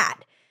dad.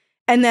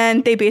 And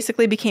then they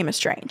basically became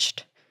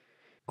estranged.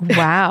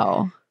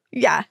 Wow.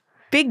 Yeah.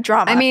 Big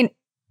drama. I mean,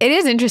 it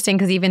is interesting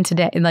because even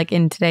today, like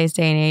in today's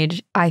day and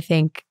age, I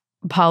think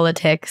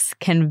politics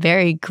can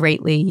very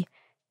greatly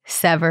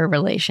sever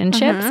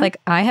relationships. Like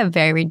I have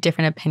very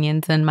different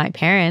opinions than my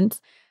parents.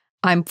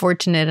 I'm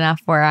fortunate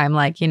enough where I'm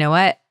like, you know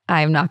what?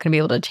 I'm not going to be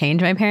able to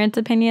change my parents'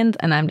 opinions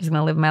and I'm just going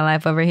to live my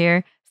life over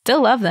here.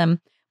 Still love them.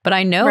 But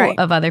I know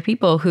of other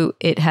people who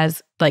it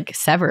has like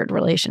severed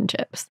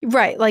relationships.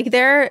 Right. Like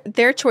their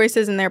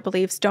choices and their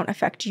beliefs don't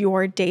affect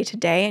your day to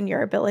day and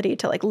your ability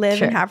to like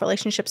live and have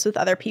relationships with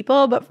other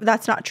people. But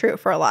that's not true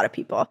for a lot of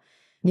people.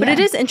 But it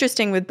is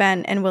interesting with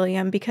Ben and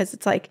William because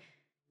it's like,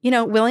 you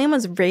know, William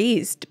was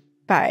raised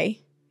by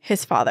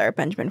his father,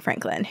 Benjamin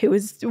Franklin, who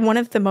was one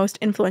of the most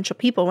influential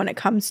people when it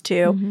comes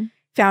to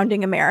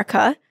founding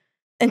America.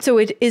 And so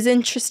it is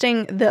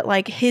interesting that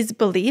like his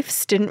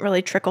beliefs didn't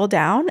really trickle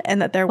down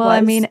and that there was.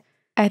 I mean,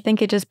 I think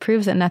it just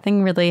proves that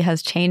nothing really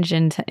has changed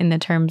in the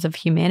terms of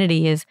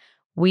humanity is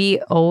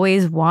we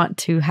always want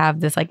to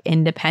have this like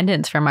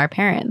independence from our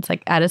parents.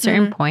 Like at a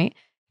certain point,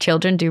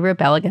 children do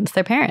rebel against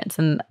their parents.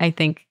 And I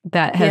think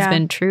that has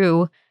been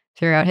true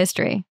throughout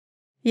history.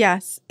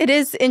 Yes. It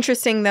is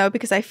interesting though,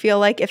 because I feel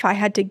like if I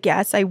had to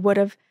guess, I would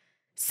have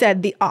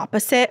said the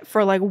opposite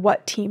for like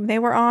what team they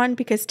were on,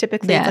 because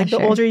typically it's like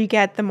the older you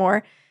get, the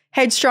more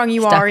headstrong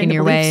you are in the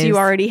beliefs you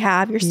already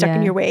have. You're stuck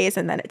in your ways,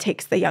 and then it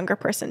takes the younger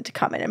person to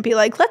come in and be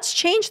like, let's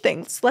change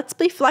things. Let's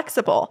be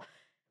flexible.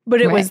 But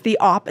it was the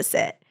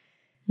opposite.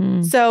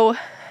 So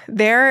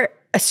they're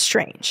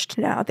estranged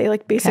now. They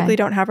like basically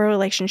don't have a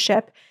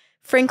relationship.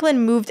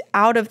 Franklin moved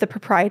out of the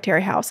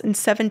Proprietary house in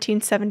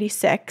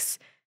 1776.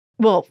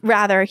 Well,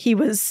 rather, he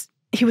was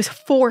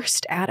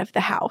forced out of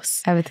the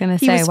house. I was going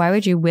to say, why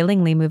would you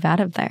willingly move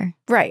out of there?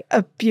 Right.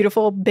 A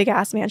beautiful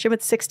big-ass mansion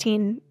with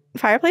 16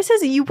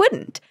 fireplaces? You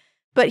wouldn't.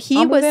 But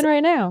he was in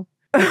right now.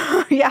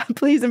 Yeah,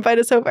 please invite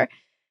us over.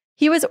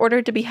 He was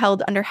ordered to be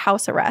held under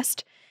house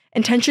arrest.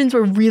 And tensions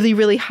were really,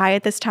 really high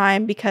at this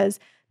time because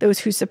those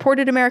who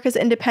supported America's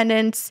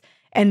independence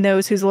and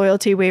those whose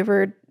loyalty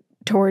wavered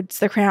towards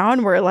the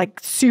crown were like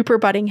super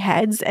butting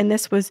heads. And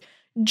this was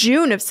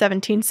June of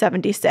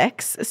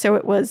 1776. So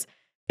it was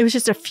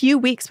just a few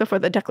weeks before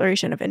the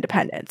Declaration of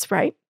Independence,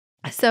 right?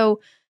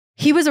 So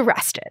he was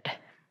arrested.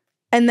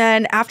 And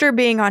then after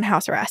being on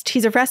house arrest,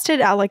 he's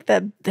arrested at like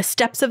the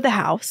steps of the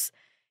house.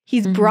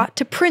 He's brought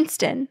to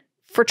Princeton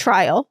for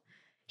trial.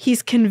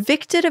 He's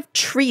convicted of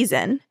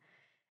treason.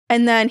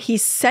 And then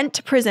he's sent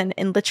to prison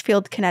in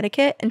Litchfield,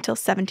 Connecticut until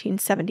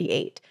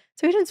 1778.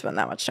 So he didn't spend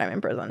that much time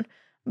in prison.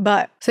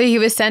 But so he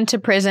was sent to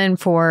prison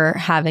for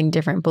having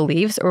different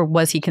beliefs, or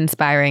was he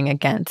conspiring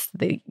against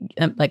the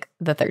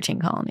 13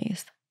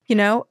 colonies? You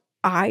know,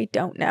 I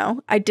don't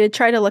know. I did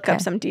try to look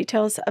up some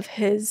details of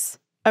his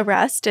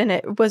arrest, and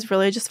it was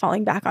really just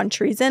falling back on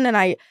treason. And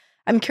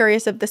I'm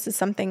curious if this is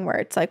something where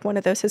it's like one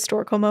of those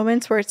historical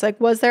moments where it's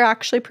like, was there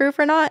actually proof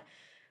or not?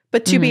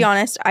 But to be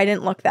honest, I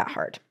didn't look that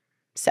hard.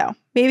 So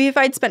maybe if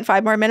I'd spent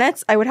 5 more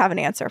minutes, I would have an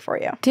answer for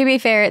you. To be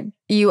fair,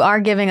 you are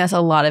giving us a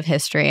lot of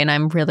history, and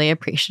I'm really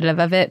appreciative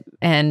of it.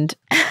 And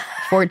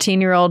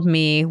 14-year-old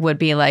me would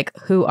be like,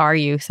 who are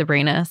you,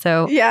 Sabrina?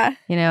 So, yeah,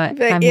 you know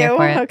what? I'm here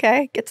for it.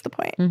 Okay, gets the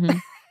point.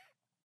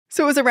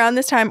 So it was around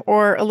this time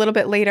or a little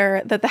bit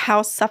later that the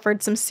house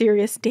suffered some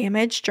serious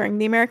damage during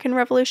the American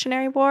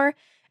Revolutionary War,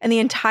 and the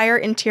entire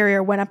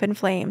interior went up in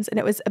flames, and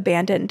it was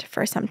abandoned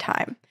for some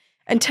time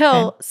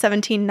until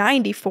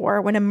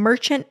 1794 when a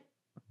merchant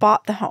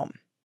bought the home.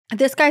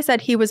 This guy said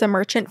he was a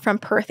merchant from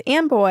Perth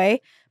Amboy,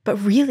 but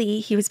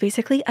really he was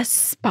basically a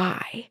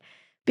spy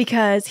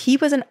because he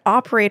was an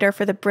operator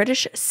for the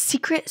British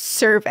Secret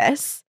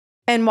Service.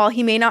 And while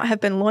he may not have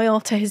been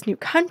loyal to his new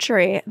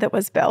country that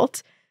was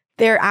built,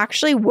 there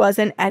actually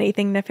wasn't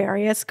anything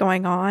nefarious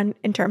going on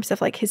in terms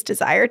of like his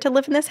desire to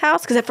live in this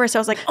house. Because at first I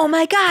was like, oh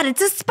my God,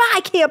 it's a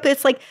spy camp.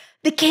 It's like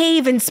The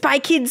Cave and Spy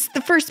Kids,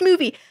 the first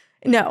movie.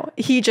 No,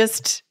 he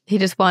just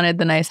wanted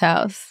the nice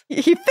house.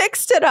 He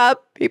fixed it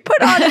up. He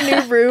put on a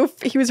new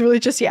roof. He was really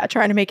just,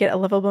 trying to make it a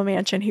livable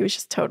mansion. He was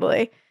just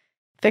totally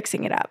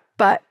fixing it up.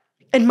 But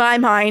in my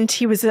mind,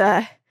 he was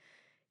a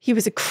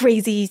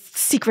crazy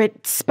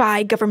secret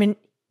spy government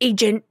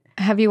agent.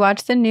 Have you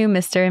watched the new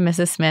Mr. and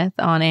Mrs. Smith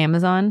on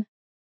Amazon?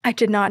 I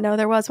did not know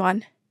there was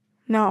one.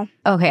 No.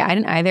 Okay, I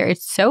didn't either.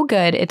 It's so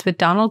good. It's with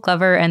Donald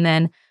Glover and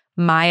then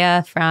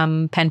Maya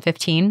from Pen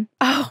 15.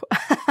 Oh.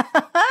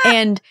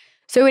 And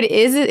so it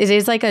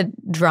is like a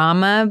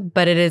drama,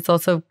 but it is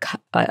also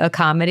a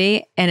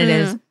comedy, and it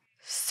is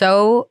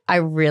so, I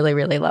really,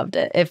 really loved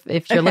it.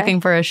 If you're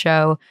looking for a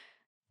show,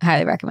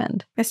 highly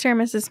recommend. Mr. and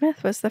Mrs.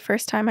 Smith was the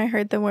first time I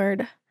heard the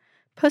word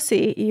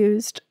pussy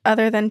used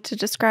other than to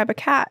describe a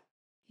cat.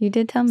 You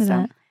did tell me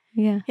that.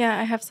 Yeah. Yeah,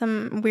 I have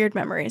some weird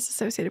memories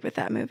associated with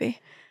that movie.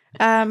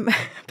 But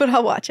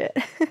I'll watch it.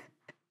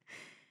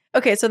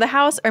 Okay, so the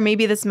house, or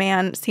maybe this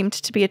man, seemed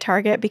to be a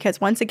target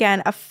because once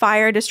again, a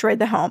fire destroyed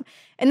the home.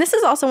 And this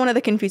is also one of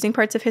the confusing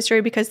parts of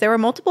history because there were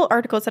multiple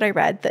articles that I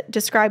read that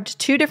described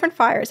 2 different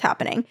fires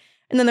happening.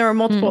 And then there were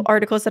multiple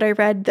articles that I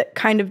read that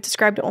kind of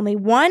described only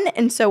one.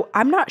 And so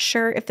I'm not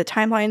sure if the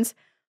timelines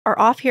are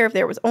off here, if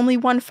there was only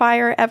 1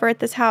 fire ever at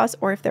this house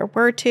or if there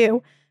were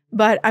 2.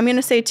 But I'm going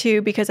to say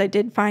 2 because I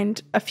did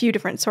find a few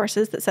different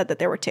sources that said that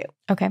there were 2.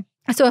 Okay.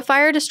 So a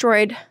fire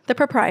destroyed the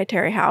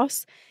Proprietary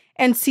house.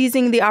 And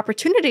seizing the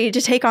opportunity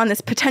to take on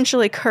this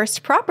potentially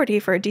cursed property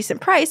for a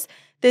decent price,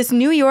 this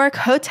New York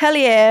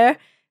hotelier,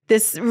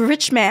 this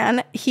rich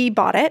man, he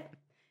bought it.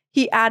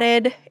 He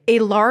added a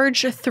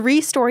large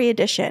 3-story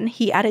addition.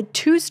 He added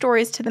 2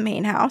 stories to the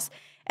main house,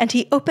 and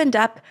he opened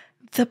up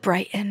the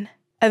Brighton,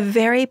 a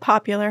very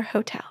popular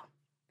hotel.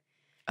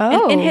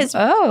 Oh, and in his,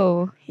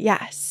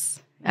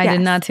 yes. I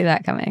did not see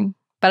that coming.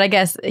 But I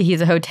guess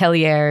he's a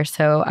hotelier,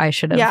 so I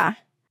should have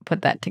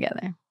put that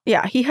together.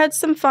 Yeah, he had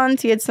some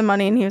funds, he had some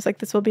money, and he was like,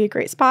 this will be a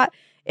great spot.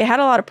 It had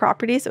a lot of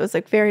properties. It was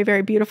like very,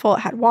 very beautiful. It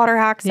had water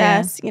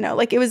access,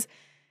 like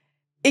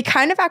it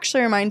kind of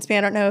actually reminds me,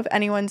 I don't know if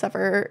anyone's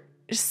ever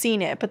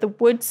seen it, but the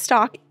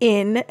Woodstock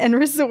Inn and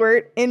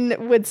Resort in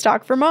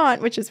Woodstock,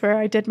 Vermont, which is where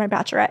I did my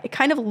bachelorette, it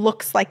kind of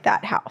looks like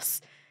that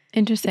house.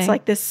 Interesting. It's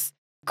like this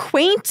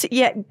quaint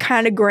yet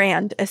kind of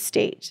grand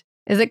estate.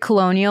 Is it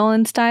colonial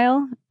in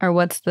style or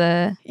what's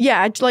the?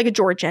 Yeah, it's like a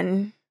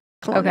Georgian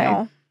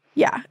colonial. Okay.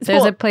 Yeah.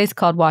 There's a place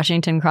called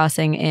Washington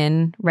Crossing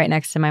Inn right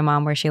next to my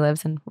mom where she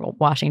lives in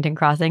Washington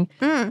Crossing,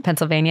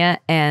 Pennsylvania.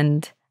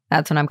 And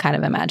that's what I'm kind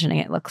of imagining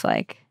it looks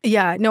like.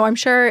 Yeah, no, I'm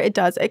sure it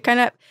does. It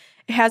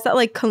has that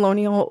like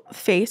colonial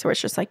face where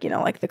it's just like,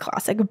 like the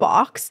classic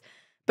box.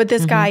 But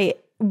this guy,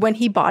 when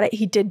he bought it,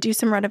 he did do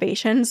some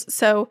renovations.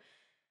 So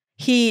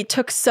he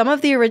took some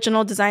of the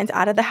original designs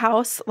out of the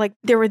house. Like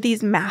there were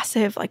these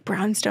massive like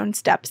brownstone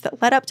steps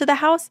that led up to the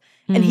house.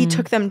 And he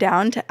took them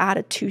down to add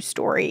a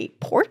 2-story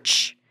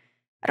porch.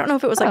 I don't know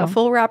if it was like a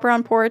full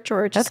wraparound porch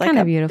or just that's like kind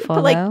of beautiful,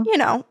 but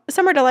like,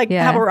 somewhere to like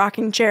have a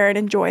rocking chair and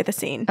enjoy the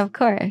scene. Of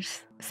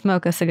course.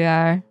 Smoke a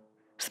cigar,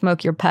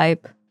 smoke your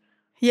pipe.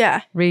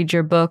 Yeah. Read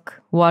your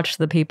book, watch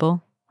the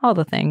people, all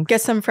the things. Get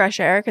some fresh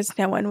air because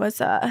no one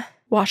was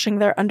washing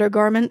their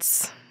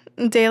undergarments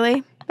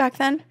daily back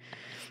then.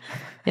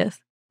 Yes.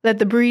 Let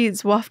the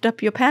breeze waft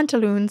up your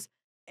pantaloons.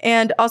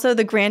 And also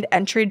the grand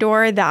entry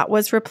door, that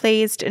was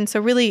replaced. And so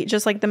really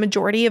just like the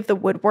majority of the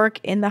woodwork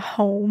in the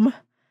home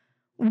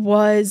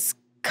was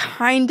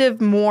kind of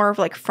more of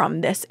like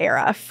from this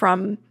era,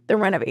 from the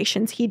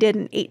renovations he did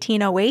in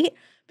 1808,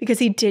 because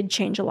he did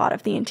change a lot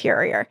of the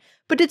interior.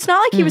 But it's not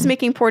like he was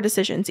making poor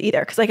decisions either.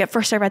 Because like at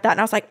first I read that and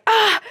I was like,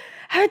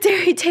 how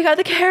dare he take out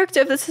the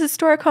character of this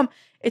historic home?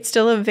 It's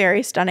still a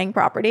very stunning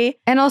property.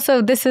 And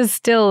also this is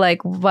still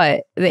like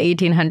what, the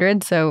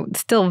 1800s? So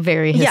still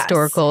very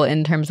historical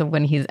in terms of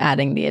when he's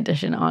adding the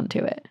addition onto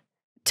it.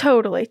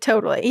 Totally.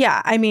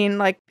 Yeah. I mean,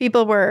 like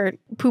people were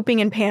pooping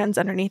in pans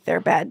underneath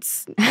their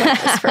beds when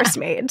it was first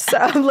made.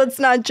 So let's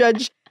not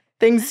judge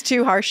things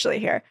too harshly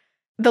here.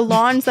 The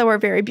lawns, though, were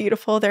very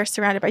beautiful. They're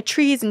surrounded by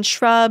trees and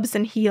shrubs.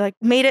 And he like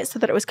made it so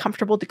that it was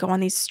comfortable to go on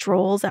these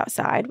strolls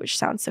outside, which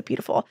sounds so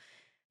beautiful.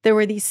 There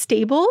were these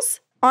stables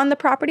on the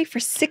property for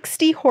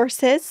 60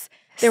 horses.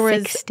 There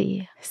was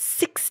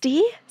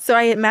 60. So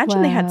I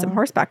imagine they had some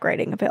horseback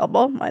riding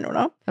available. I don't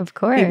know. Of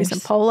course. Maybe some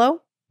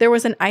polo. There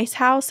was an ice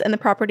house, and the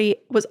property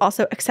was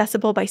also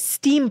accessible by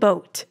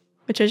steamboat,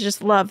 which I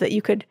just love that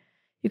you could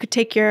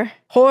take your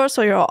horse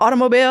or your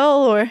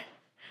automobile or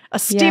a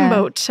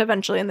steamboat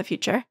eventually in the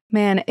future.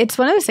 Man, it's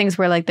one of those things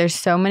where like there's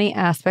so many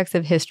aspects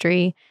of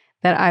history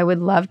that I would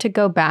love to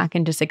go back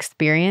and just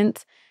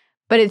experience,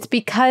 but it's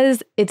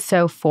because it's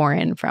so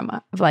foreign from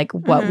like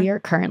what we are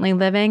currently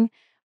living.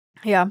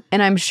 Yeah.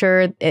 And I'm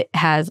sure it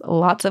has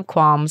lots of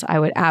qualms. I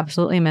would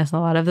absolutely miss a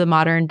lot of the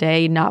modern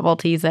day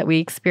novelties that we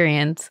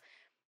experience.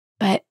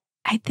 But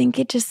I think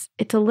it's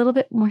a little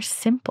bit more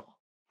simple.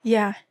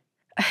 Yeah.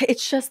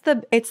 It's just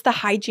the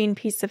hygiene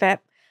piece of it.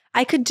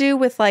 I could do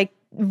with like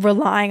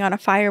relying on a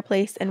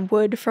fireplace and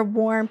wood for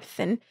warmth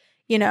and,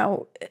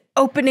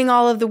 opening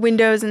all of the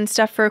windows and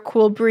stuff for a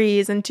cool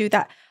breeze and do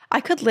that.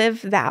 I could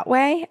live that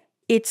way.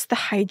 It's the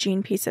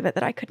hygiene piece of it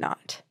that I could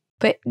not.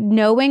 But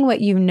knowing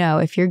what you know,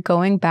 if you're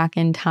going back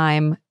in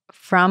time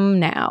from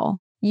now,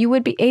 you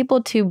would be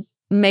able to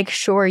make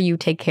sure you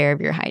take care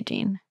of your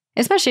hygiene.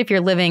 Especially if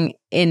you're living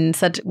in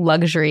such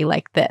luxury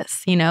like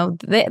this,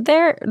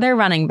 they're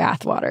running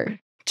bathwater.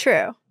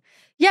 True.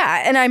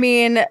 Yeah. And I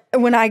mean,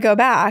 when I go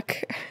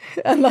back,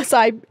 unless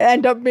I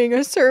end up being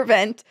a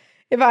servant,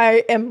 if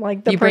I am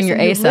like the person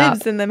who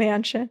lives in the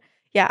mansion.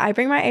 Yeah, I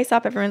bring my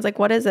Aesop. Everyone's like,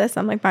 what is this?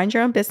 I'm like, mind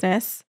your own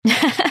business.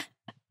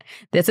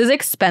 This is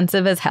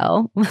expensive as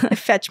hell.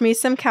 Fetch me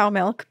some cow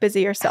milk.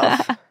 Busy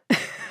yourself.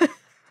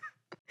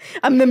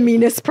 I'm the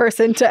meanest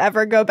person to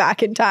ever go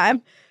back in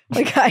time.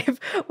 Like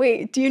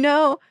wait, do you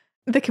know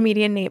the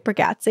comedian Nate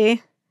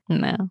Bargatze?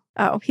 No.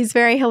 Oh, he's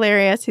very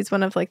hilarious. He's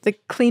one of like the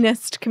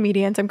cleanest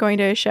comedians. I'm going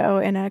to a show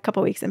in a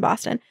couple weeks in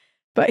Boston.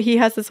 But he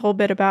has this whole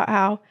bit about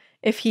how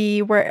if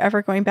he were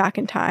ever going back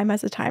in time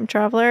as a time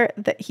traveler,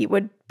 that he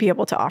would be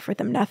able to offer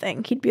them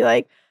nothing. He'd be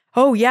like,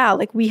 oh yeah,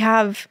 like we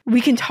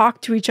can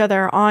talk to each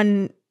other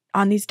on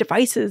these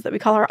devices that we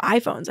call our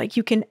iPhones. Like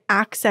you can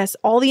access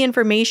all the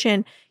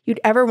information you'd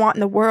ever want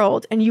in the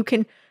world, and you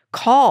can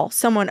call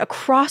someone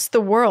across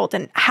the world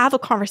and have a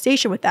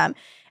conversation with them.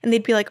 And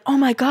they'd be like, oh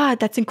my God,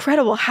 that's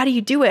incredible. How do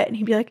you do it? And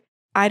he'd be like,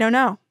 I don't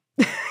know.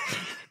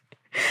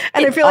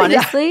 And I feel like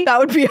honestly, that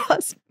would be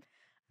us.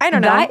 I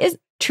don't know. That is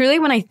truly,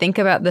 when I think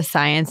about the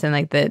science and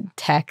like the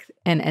tech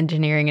and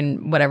engineering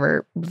and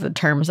whatever the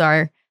terms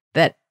are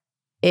that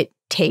it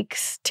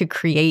takes to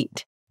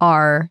create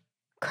our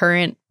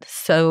current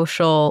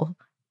social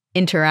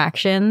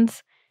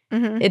interactions,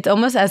 it's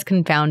almost as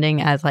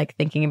confounding as like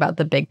thinking about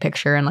the big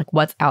picture and like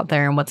what's out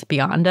there and what's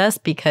beyond us,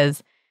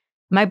 because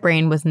my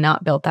brain was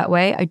not built that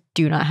way. I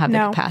do not have the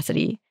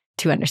capacity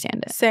to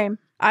understand it. Same.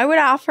 I would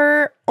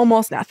offer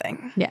almost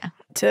nothing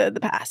to the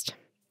past.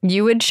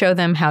 You would show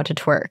them how to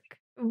twerk.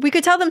 We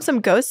could tell them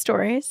some ghost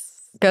stories.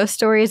 Ghost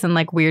stories and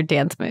like weird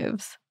dance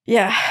moves.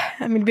 Yeah.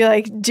 I mean, be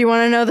like, do you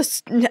want to know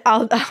this?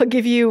 I'll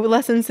give you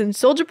lessons in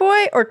Soldier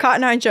Boy or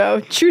Cotton Eye Joe.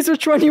 Choose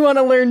which one you want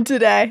to learn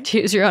today.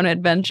 Choose your own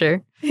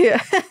adventure.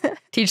 Yeah.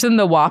 Teach them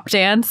the WAP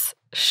dance.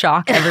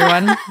 Shock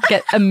everyone.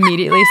 Get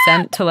immediately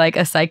sent to like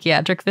a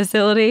psychiatric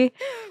facility.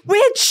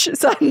 Which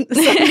suddenly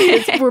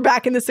we're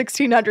back in the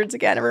 1600s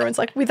again. Everyone's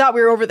like, we thought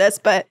we were over this,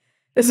 but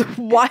this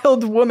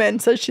wild woman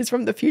says she's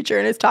from the future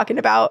and is talking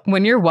about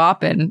when you're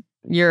whopping,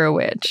 you're a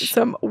witch.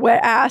 Some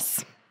wet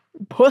ass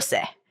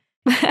pussy.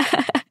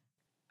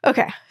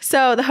 Okay,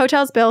 so the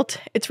hotel's built,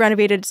 it's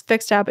renovated, it's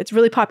fixed up, it's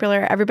really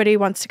popular. Everybody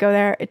wants to go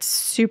there. It's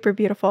super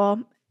beautiful.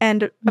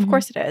 And of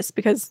course it is,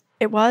 because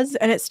it was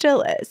and it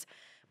still is.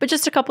 But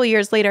just a couple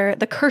years later,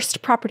 the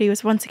cursed property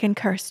was once again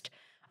cursed.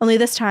 Only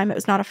this time it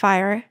was not a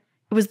fire.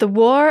 It was the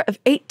War of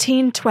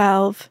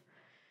 1812,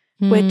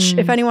 which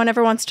if anyone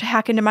ever wants to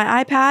hack into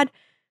my iPad,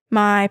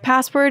 my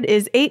password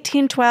is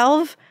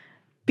 1812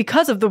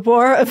 because of the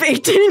War of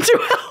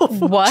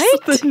 1812.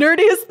 What? The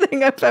nerdiest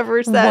thing I've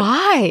ever said.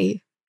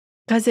 Why?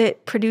 Because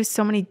it produced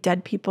so many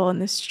dead people in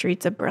the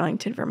streets of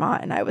Burlington,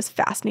 Vermont. And I was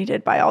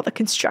fascinated by all the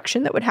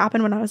construction that would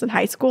happen when I was in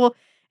high school.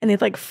 And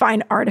they'd like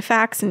find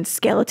artifacts and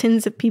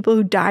skeletons of people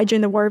who died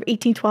during the War of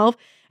 1812.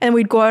 And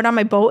we'd go out on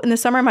my boat in the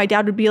summer. My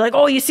dad would be like,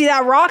 oh, you see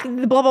that rock?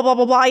 Blah, blah, blah,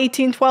 blah, blah,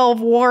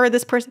 1812 war,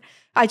 this person.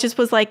 I just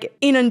was like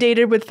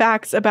inundated with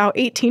facts about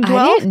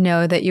 1812. I didn't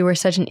know that you were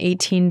such an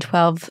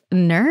 1812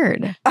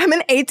 nerd. I'm an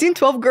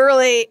 1812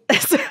 girly.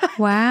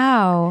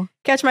 Wow.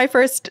 Catch my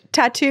first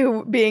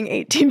tattoo being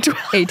 1812.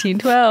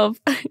 1812.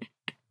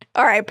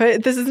 All right,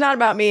 but this is not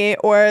about me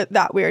or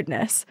that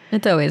weirdness.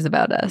 It's always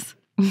about us.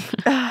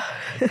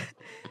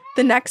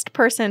 The next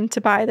person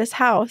to buy this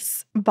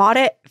house bought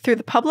it through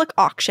the public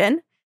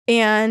auction,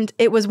 and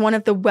it was one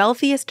of the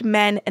wealthiest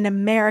men in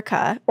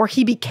America, or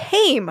he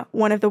became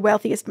one of the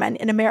wealthiest men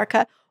in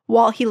America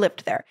while he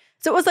lived there.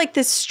 So it was like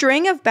this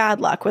string of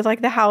bad luck with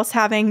like the house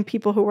having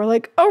people who were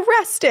like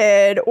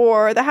arrested,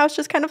 or the house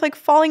just kind of like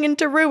falling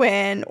into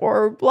ruin,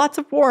 or lots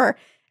of war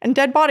and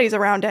dead bodies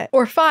around it,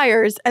 or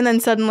fires. And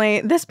then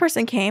suddenly this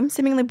person came,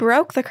 seemingly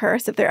broke the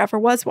curse if there ever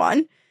was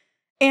one.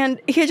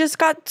 And he just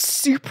got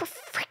super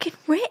freaking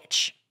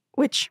rich,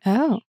 which...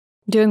 Oh,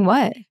 doing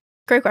what?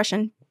 Great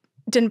question.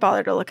 Didn't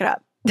bother to look it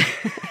up.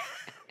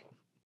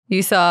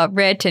 You saw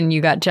rich and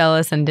you got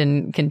jealous and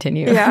didn't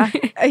continue. Yeah.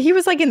 He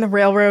was like in the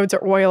railroads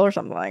or oil or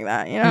something like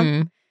that, you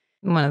know?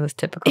 One of those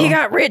typical. He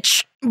got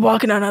rich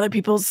walking on other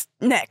people's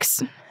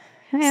necks.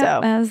 Yeah,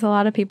 so, as a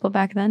lot of people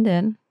back then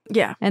did.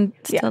 Yeah. And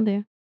still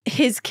do.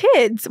 His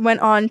kids went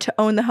on to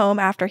own the home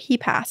after he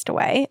passed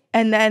away,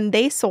 and then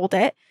they sold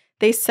it.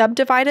 They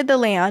subdivided the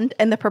land,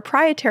 and the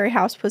proprietary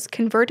house was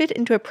converted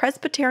into a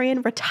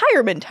Presbyterian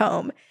retirement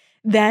home.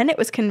 Then it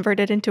was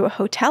converted into a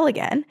hotel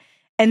again,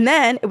 and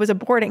then it was a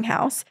boarding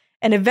house.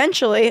 And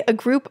eventually, a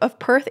group of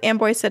Perth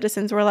Amboy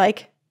citizens were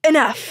like,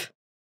 enough.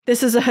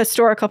 This is a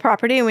historical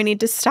property, and we need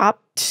to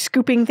stop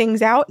scooping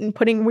things out and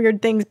putting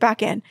weird things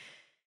back in.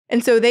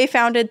 And so they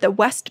founded the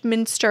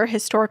Westminster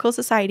Historical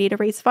Society to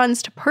raise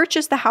funds to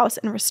purchase the house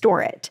and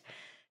restore it.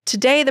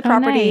 Today, the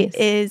property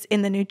is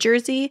in the New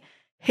Jersey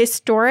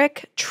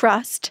Historic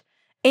Trust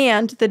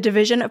and the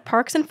Division of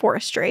Parks and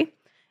Forestry.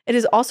 It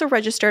is also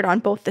registered on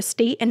both the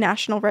state and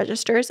national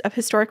registers of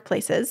historic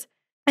places.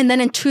 And then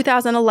in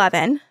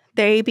 2011,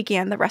 they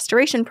began the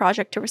restoration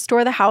project to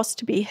restore the house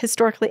to be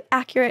historically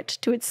accurate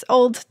to its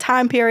old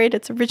time period,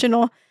 its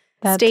original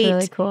state. That's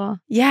really cool.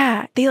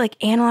 Yeah. They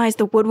like analyze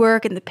the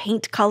woodwork and the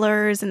paint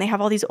colors, and they have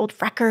all these old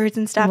records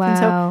and stuff. Wow. And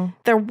so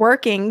they're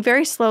working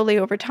very slowly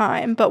over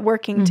time, but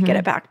working to get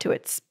it back to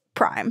its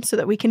prime so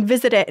that we can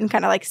visit it and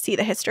kind of like see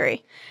the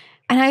history.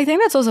 And I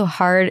think that's also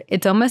hard.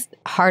 It's almost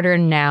harder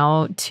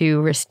now to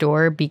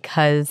restore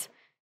because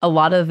a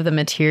lot of the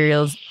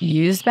materials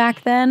used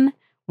back then,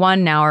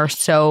 one, now are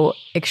so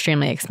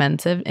extremely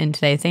expensive in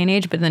today's day and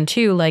age. But then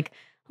two, like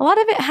a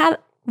lot of it had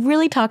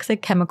really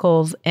toxic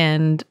chemicals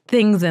and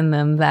things in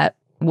them that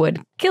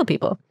would kill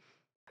people.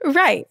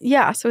 Right.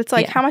 Yeah. So it's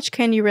like, how much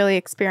can you really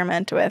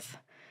experiment with,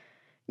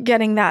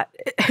 getting that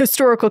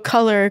historical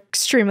color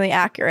extremely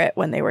accurate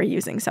when they were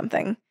using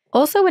something.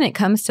 Also, when it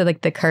comes to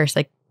like the curse,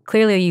 like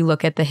clearly you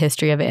look at the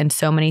history of it and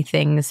so many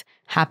things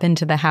happen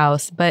to the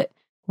house. But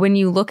when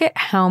you look at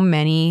how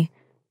many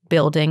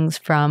buildings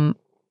from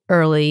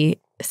early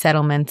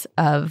settlements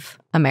of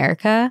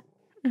America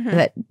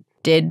that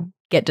did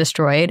get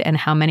destroyed and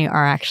how many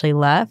are actually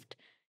left,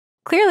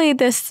 clearly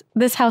this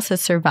house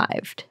has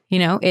survived. You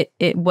know,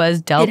 it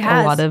was dealt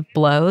a lot of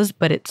blows,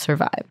 but it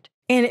survived.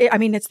 And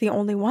it's the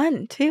only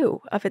one,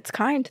 too, of its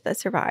kind that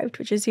survived,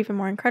 which is even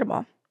more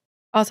incredible.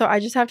 Also, I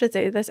just have to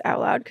say this out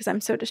loud because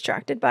I'm so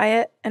distracted by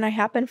it. And I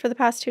have been for the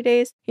past 2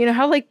 days. You know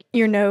how like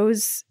your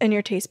nose and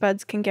your taste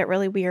buds can get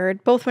really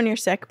weird, both when you're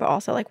sick, but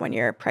also like when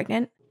you're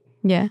pregnant?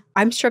 Yeah.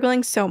 I'm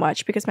struggling so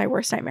much because my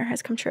worst nightmare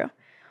has come true.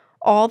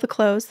 All the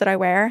clothes that I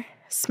wear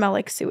smell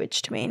like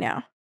sewage to me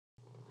now.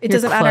 It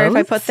doesn't matter if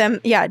I put them,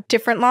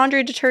 different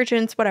laundry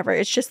detergents, whatever.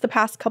 It's just the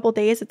past couple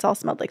days, it's all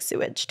smelled like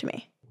sewage to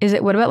me.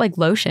 What about like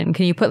lotion?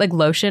 Can you put like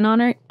lotion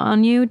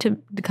on you to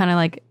kind of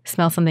like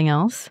smell something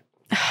else?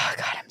 Oh,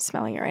 God, I'm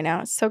smelling it right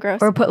now. It's so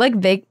gross. Or put like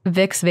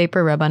Vicks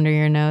Vapor Rub under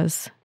your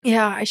nose.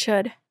 Yeah, I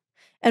should.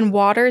 And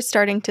water is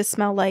starting to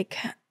smell like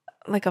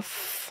a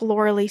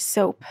florally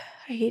soap.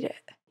 I hate it.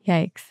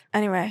 Yikes.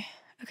 Anyway,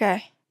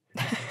 okay.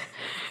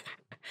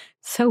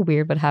 So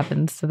weird what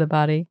happens to the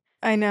body.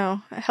 I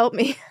know. Help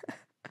me,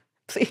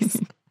 please.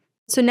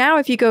 So now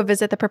if you go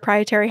visit the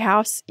Proprietary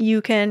house,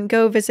 you can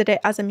go visit it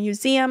as a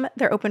museum.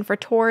 They're open for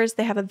tours.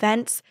 They have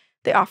events.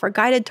 They offer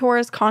guided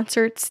tours,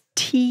 concerts,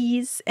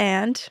 teas,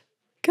 and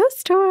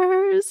ghost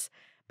tours.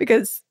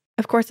 Because,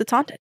 of course, it's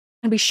haunted.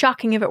 It'd be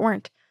shocking if it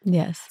weren't.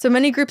 Yes. So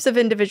many groups of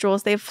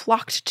individuals, they've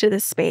flocked to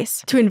this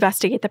space to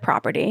investigate the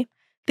property.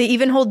 They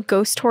even hold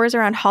ghost tours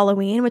around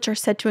Halloween, which are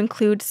said to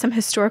include some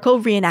historical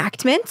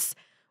reenactments,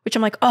 which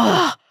I'm like,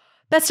 oh,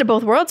 best of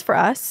both worlds for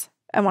us.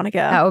 I want to go.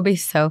 That would be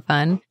so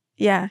fun.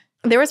 Yeah.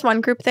 There was one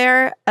group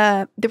there.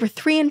 There were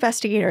 3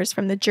 investigators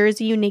from the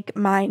Jersey Unique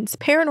Minds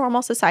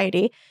Paranormal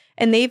Society,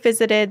 and they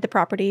visited the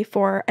property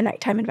for a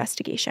nighttime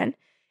investigation.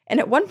 And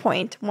at one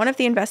point, one of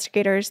the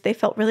investigators, they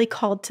felt really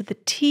called to the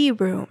tea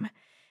room.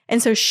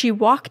 And so she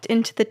walked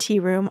into the tea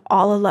room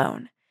all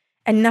alone.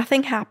 And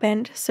nothing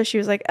happened. So she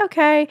was like,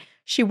 okay.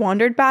 She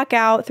wandered back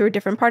out through a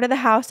different part of the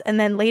house. And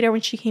then later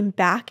when she came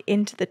back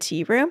into the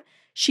tea room,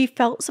 she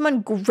felt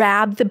someone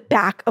grab the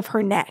back of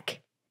her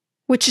neck,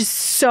 which is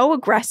so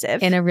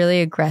aggressive. In a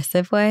really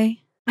aggressive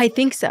way? I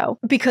think so.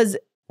 Because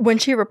when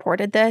she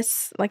reported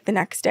this, like the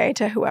next day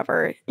to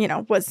whoever,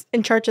 was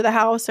in charge of the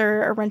house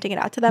or renting it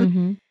out to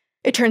them,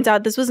 it turns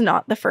out this was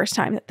not the first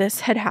time that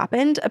this had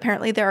happened.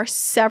 Apparently, there are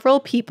several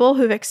people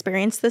who've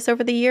experienced this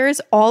over the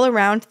years all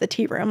around the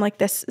tea room, like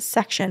this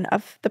section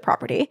of the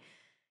property.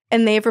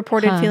 And they've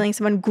reported feeling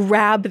someone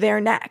grab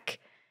their neck.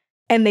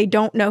 And they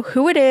don't know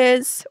who it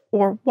is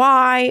or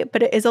why,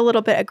 but it is a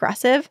little bit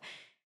aggressive.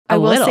 I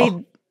will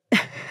say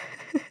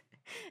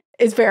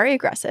it's very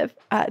aggressive.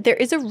 There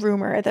is a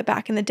rumor that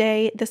back in the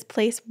day, this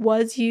place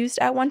was used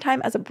at one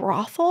time as a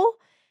brothel.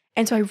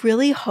 And so I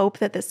really hope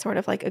that this sort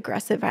of like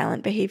aggressive,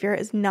 violent behavior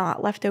is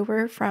not left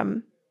over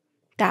from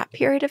that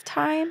period of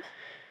time.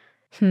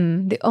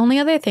 The only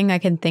other thing I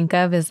can think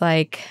of is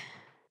like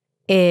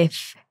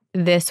if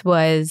this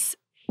was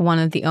one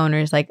of the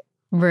owner's like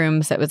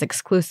rooms that was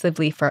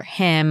exclusively for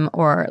him,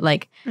 or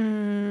like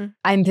I'm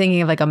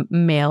thinking of like a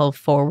male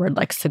forward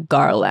like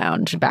cigar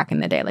lounge back in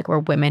the day, like where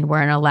women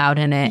weren't allowed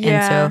in it.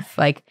 And so if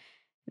like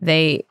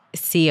they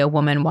see a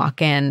woman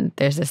walk in,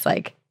 there's this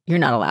like, you're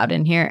not allowed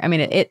in here. I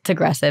mean, it's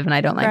aggressive and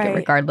I don't like it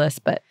regardless,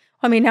 but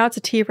I mean, now it's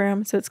a tea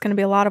room, so it's going to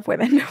be a lot of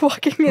women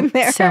walking in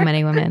there. So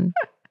many women.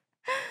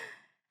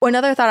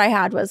 Another thought I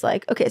had was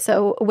like, okay,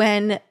 so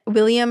when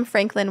William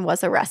Franklin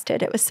was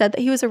arrested, it was said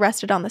that he was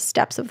arrested on the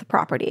steps of the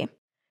property.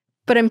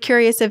 But I'm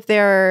curious if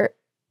there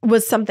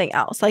was something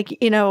else, like,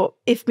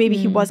 if maybe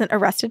he wasn't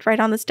arrested right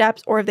on the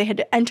steps, or if they had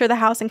to enter the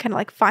house and kind of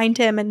like find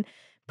him, and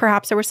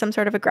perhaps there was some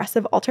sort of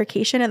aggressive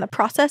altercation in the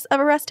process of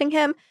arresting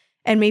him.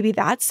 And maybe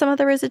that's some of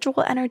the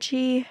residual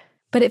energy.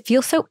 But it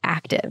feels so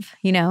active,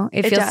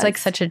 It feels does. like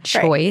such a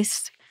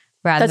choice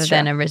rather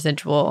than a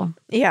residual.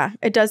 Yeah,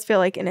 it does feel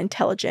like an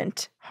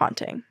intelligent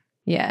haunting.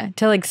 Yeah,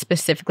 to like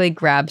specifically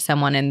grab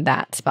someone in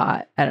that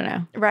spot. I don't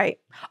know. Right.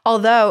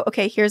 Although,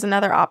 okay, here's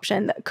another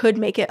option that could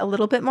make it a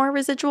little bit more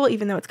residual,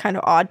 even though it's kind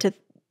of odd to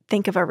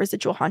think of a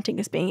residual haunting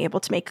as being able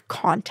to make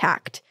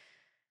contact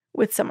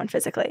with someone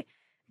physically.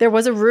 There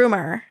was a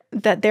rumor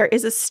that there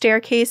is a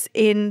staircase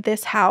in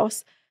this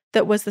house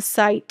that was the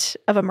site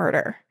of a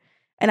murder.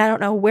 And I don't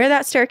know where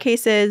that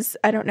staircase is.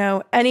 I don't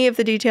know any of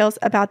the details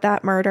about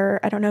that murder.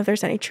 I don't know if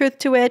there's any truth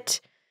to it,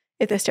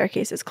 if the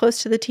staircase is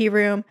close to the tea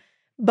room.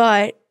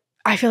 But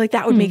I feel like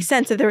that would make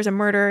sense if there was a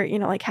murder,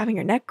 like having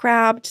your neck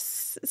grabbed,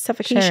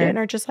 suffocation,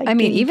 or just like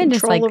even control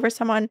just like over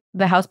someone.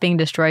 The house being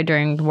destroyed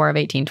during the War of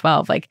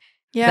 1812, like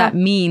that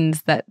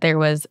means that there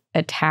was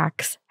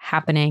attacks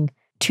happening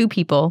to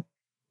people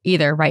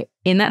either right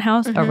in that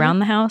house, around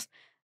the house,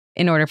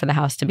 in order for the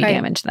house to be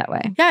damaged that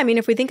way. Yeah, I mean,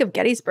 if we think of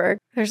Gettysburg,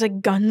 there's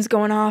like guns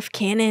going off,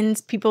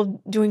 cannons,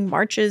 people doing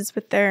marches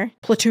with their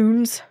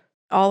platoons.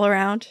 all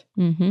around.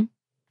 Mm-hmm.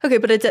 Okay,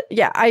 but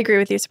I agree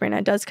with you, Sabrina.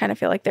 It does kind of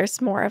feel like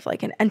there's more of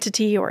like an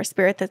entity or a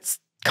spirit that's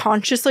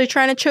consciously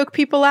trying to choke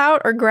people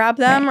out or grab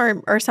them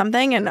or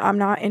something, and I'm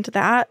not into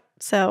that.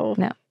 So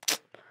no.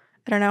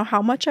 I don't know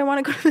how much I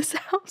want to go to this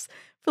house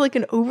for like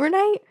an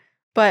overnight,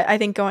 but I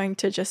think going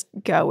to just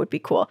go would be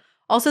cool.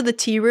 Also, the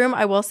tea room,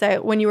 I will say,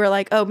 when you were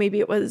like, oh, maybe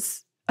it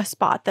was a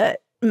spot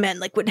that men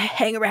like would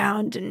hang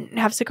around and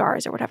have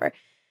cigars or whatever.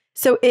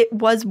 So it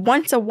was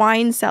once a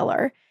wine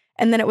cellar,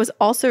 and then it was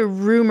also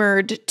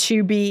rumored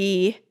to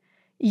be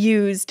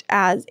used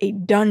as a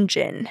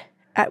dungeon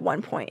at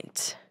one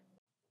point.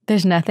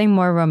 There's nothing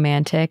more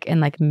romantic and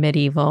like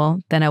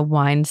medieval than a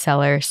wine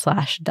cellar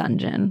 /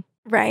 dungeon.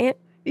 Right?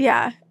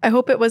 Yeah. I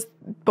hope it was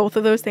both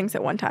of those things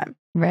at one time.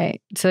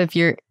 Right. So if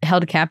you're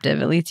held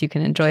captive, at least you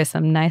can enjoy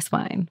some nice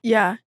wine.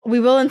 Yeah. We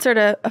will insert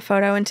a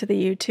photo into the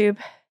YouTube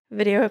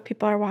video if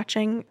people are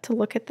watching to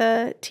look at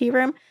the tea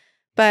room.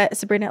 But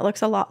Sabrina, it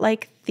looks a lot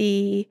like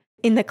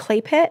in the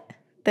Clay Pit,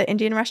 the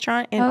Indian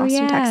restaurant in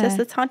Austin, Texas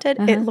that's haunted.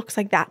 It looks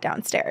like that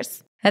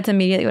downstairs. That's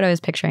immediately what I was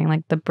picturing,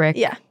 like the brick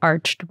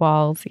arched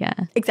walls. Yeah.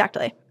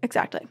 Exactly.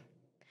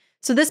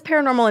 So this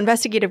paranormal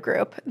investigative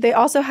group, they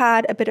also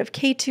had a bit of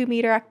K2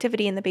 meter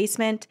activity in the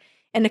basement,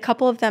 and a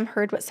couple of them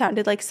heard what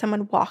sounded like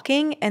someone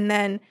walking and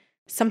then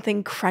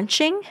something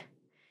crunching.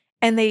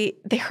 And they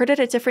heard it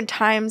at different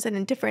times and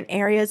in different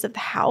areas of the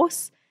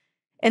house.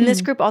 And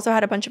this group also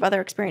had a bunch of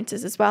other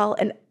experiences as well.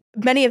 And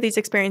many of these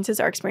experiences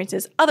are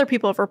experiences other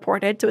people have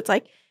reported. So it's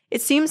like,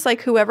 it seems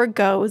like whoever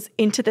goes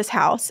into this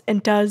house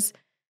and does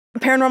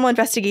paranormal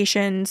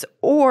investigations,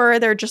 or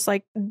they're just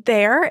like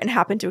there and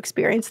happen to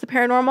experience the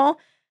paranormal,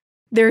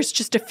 there's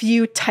just a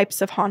few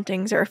types of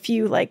hauntings or a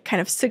few like kind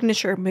of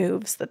signature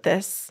moves that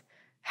this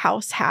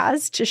house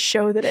has to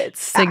show that it's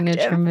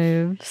signature active.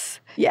 Moves.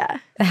 Yeah.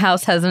 The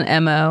house has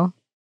an MO.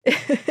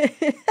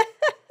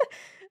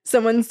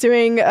 Someone's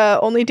doing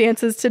only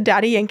dances to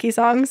Daddy Yankee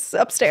songs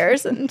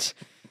upstairs, and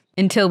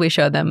until we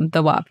show them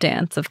the WAP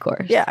dance, of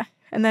course. Yeah.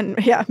 And then,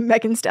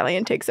 Megan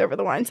Stallion takes over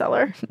the wine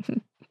cellar.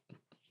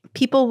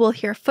 People will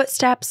hear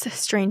footsteps,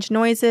 strange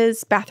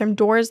noises, bathroom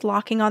doors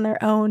locking on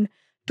their own,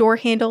 door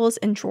handles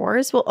and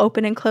drawers will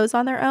open and close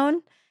on their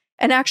own.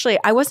 And actually,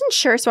 I wasn't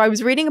sure, so I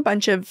was reading a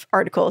bunch of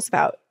articles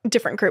about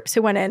different groups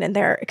who went in and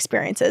their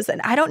experiences.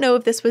 And I don't know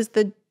if this was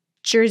the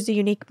Jersey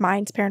Unique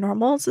Minds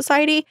Paranormal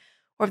Society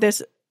or if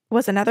this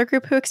was another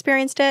group who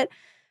experienced it.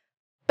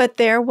 But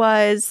there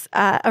was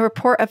a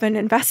report of an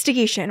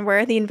investigation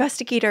where the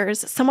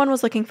investigators, someone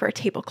was looking for a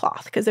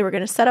tablecloth because they were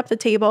going to set up the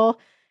table,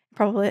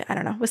 probably, I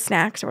don't know, with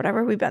snacks or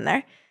whatever. We've been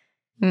there.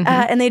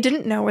 And they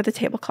didn't know where the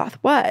tablecloth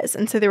was.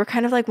 And so they were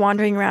kind of like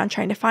wandering around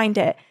trying to find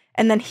it.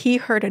 And then he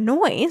heard a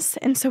noise.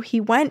 And so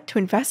he went to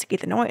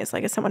investigate the noise.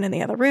 Like, is someone in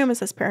the other room? Is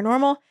this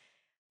paranormal?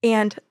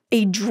 And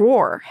a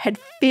drawer had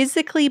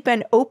physically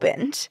been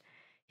opened.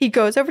 He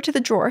goes over to the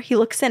drawer. He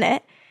looks in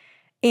it.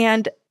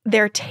 And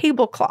they're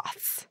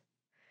tablecloths.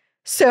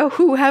 So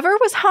whoever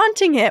was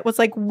haunting it was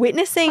like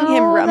witnessing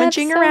him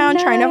rummaging around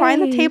trying to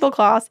find the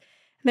tablecloths.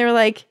 And they were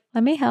like,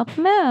 let me help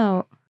him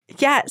out.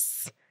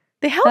 Yes.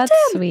 They helped him.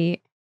 That's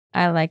sweet.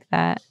 I like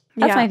that.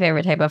 That's my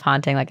favorite type of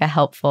haunting, like a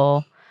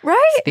helpful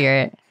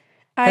spirit.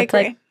 I agree.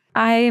 Like,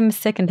 I am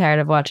sick and tired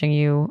of watching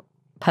you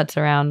putz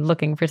around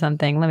looking for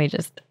something. Let me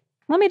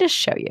just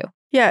show you.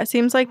 Yeah, it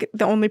seems like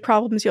the only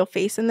problems you'll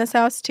face in this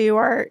house too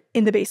are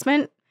in the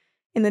basement,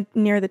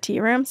 near the tea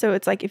room. So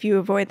it's like if you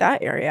avoid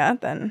that area,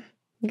 then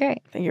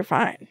great. Then you're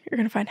fine. You're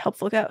gonna find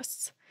helpful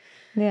ghosts.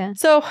 Yeah.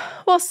 So,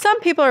 well, some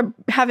people are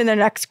having their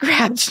necks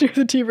grabbed near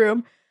the tea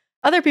room.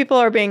 Other people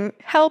are being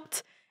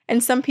helped.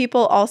 And some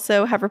people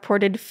also have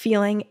reported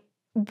feeling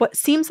what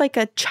seems like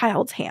a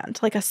child's hand,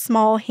 like a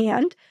small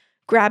hand,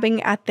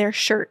 grabbing at their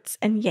shirts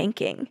and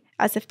yanking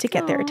as if to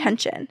get their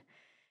attention.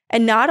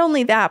 And not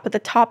only that, but the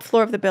top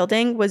floor of the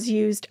building was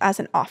used as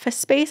an office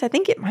space. I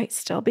think it might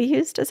still be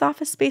used as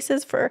office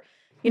spaces for,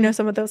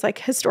 some of those like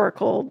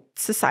historical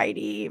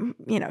society,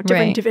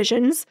 different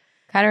divisions.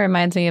 Kind of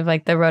reminds me of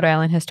like the Rhode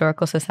Island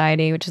Historical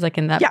Society, which is like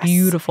in that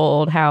beautiful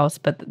old house,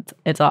 but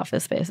it's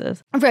office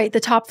spaces. Right. The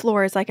top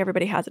floor is like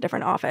everybody has a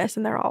different office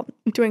and they're all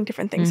doing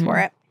different things for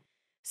it.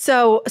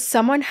 So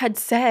someone had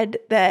said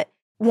that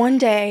one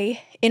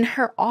day in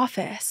her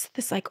office,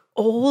 this like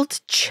old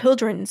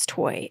children's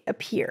toy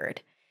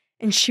appeared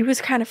and she was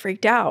kind of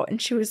freaked out.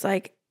 And she was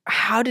like,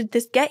 how did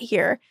this get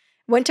here?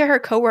 Went to her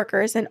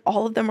coworkers and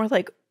all of them were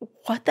like,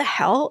 what the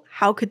hell?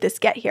 How could this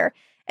get here?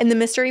 And the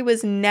mystery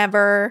was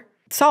never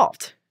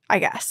solved, I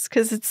guess,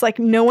 because it's like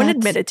no one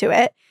admitted to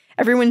it.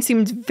 Everyone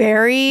seems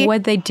very...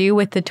 What'd they do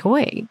with the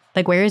toy?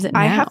 Like, where is it now?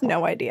 I have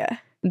no idea.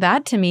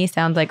 That to me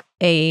sounds like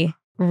a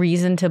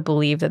reason to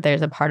believe that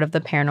there's a part of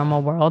the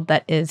paranormal world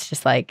that is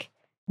just like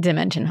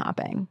dimension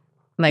hopping.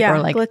 Like, or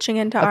like glitching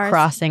into a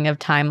crossing of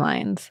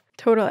timelines.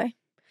 Totally.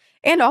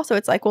 And also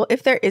it's like, well,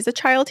 if there is a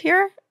child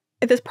here,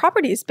 if this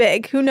property is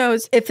big, who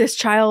knows if this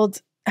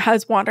child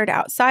has wandered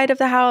outside of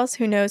the house?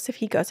 Who knows if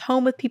he goes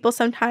home with people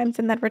sometimes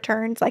and then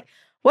returns? Like,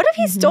 what if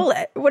he stole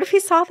it? What if he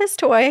saw this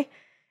toy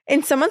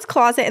in someone's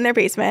closet in their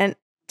basement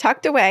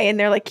tucked away in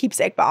their like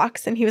keepsake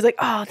box. And he was like,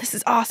 oh, this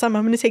is awesome.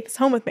 I'm going to take this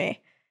home with me.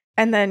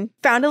 And then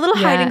found a little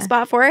hiding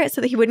spot for it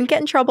so that he wouldn't get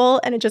in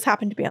trouble. And it just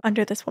happened to be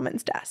under this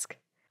woman's desk.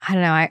 I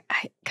don't know. I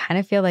kind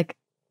of feel like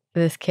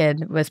this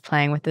kid was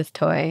playing with this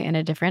toy in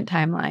a different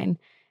timeline.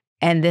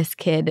 And this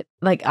kid,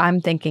 like,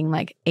 I'm thinking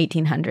like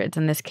 1800s.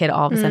 And this kid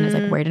all of a sudden is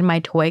like, where did my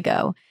toy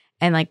go?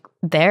 And like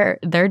they're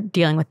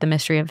dealing with the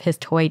mystery of his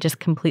toy just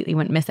completely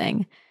went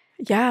missing.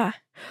 Yeah.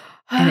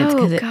 And it's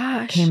because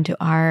it came to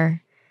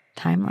our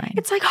timeline.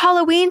 It's like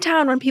Halloween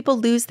Town when people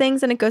lose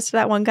things and it goes to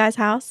that one guy's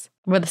house.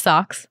 With the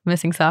socks,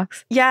 missing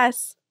socks.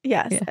 Yes.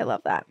 Yes. Yeah. I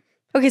love that.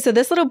 Okay. So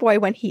this little boy,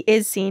 when he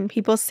is seen,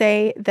 people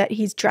say that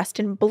he's dressed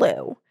in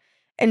blue.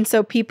 And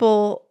so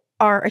people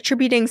are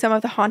attributing some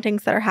of the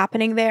hauntings that are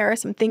happening there,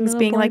 some things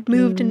being like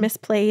moved and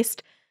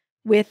misplaced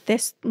with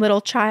this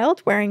little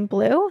child wearing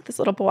blue, this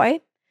little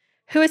boy.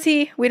 Who is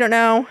he? We don't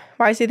know.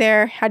 Why is he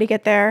there? How did he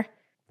get there?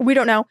 We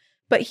don't know.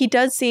 But he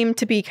does seem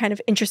to be kind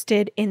of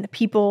interested in the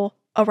people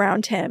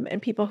around him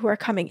and people who are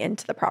coming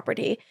into the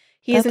property.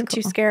 He isn't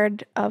too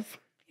scared of,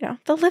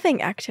 the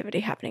living activity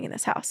happening in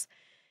this house.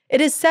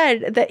 It is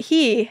said that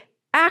he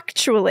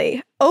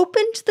actually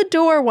opened the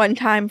door one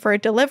time for a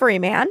delivery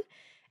man,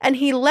 and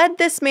he led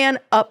this man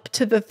up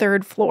to the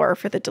 3rd floor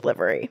for the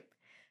delivery.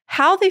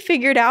 How they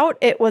figured out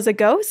it was a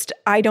ghost,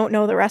 I don't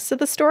know the rest of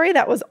the story.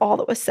 That was all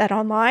that was said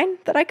online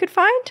that I could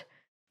find.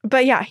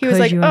 But yeah, he was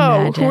like,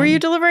 oh, who are you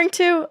delivering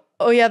to?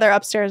 Oh yeah, they're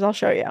upstairs. I'll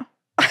show you.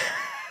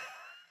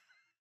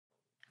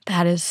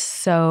 That is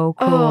so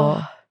cool.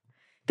 Oh.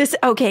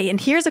 Okay,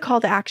 and here's a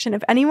call to action.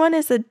 If anyone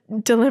is a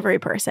delivery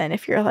person,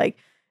 if you're like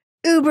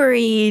Uber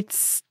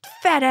Eats,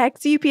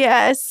 FedEx,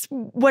 UPS,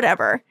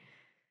 whatever,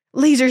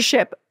 Laser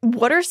Ship,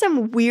 what are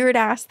some weird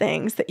ass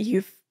things that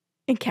you've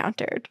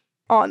encountered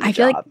on the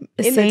job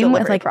in the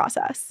delivery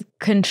process?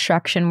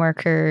 Construction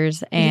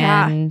workers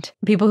and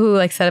people who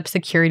like set up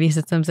security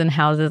systems in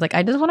houses. Like,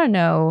 I just want to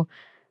know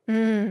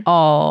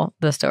all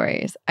the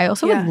stories. I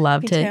also would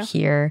love to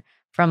hear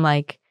from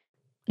like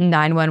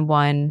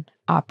 911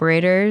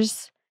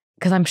 operators,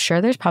 because I'm sure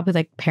there's probably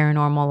like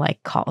paranormal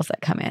like calls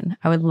that come in.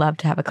 I would love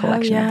to have a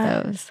collection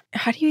of those.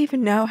 How do you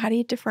even know? How do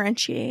you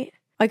differentiate?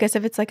 I guess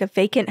if it's like a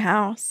vacant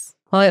house.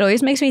 Well, it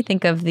always makes me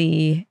think of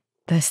the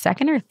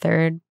 2nd or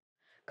 3rd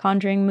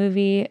Conjuring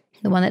movie,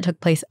 the one that took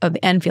place of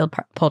the Enfield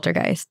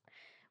poltergeist,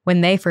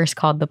 when they first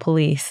called the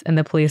police, and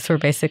the police were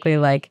basically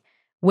like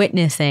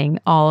witnessing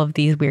all of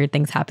these weird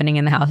things happening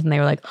in the house, and they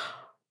were like,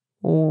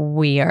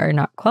 we are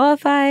not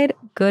qualified.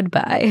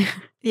 Goodbye.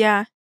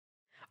 Yeah.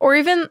 Or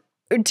even,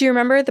 do you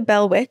remember the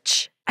Bell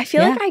Witch? I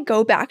feel like I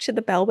go back to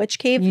the Bell Witch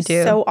Cave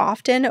so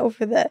often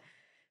over the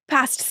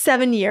past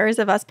 7 years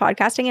of us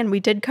podcasting, and we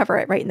did cover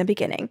it right in the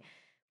beginning.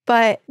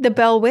 But the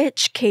Bell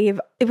Witch Cave,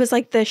 it was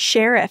like the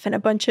sheriff and a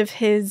bunch of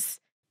his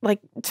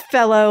like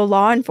fellow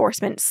law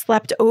enforcement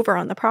slept over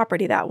on the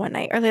property that one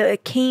night, or they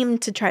like, came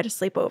to try to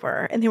sleep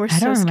over, and they were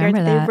so scared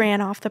that they ran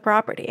off the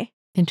property.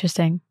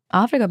 Interesting.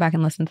 I'll have to go back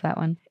and listen to that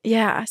one.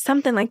 Yeah,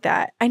 something like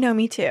that. I know,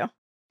 me too.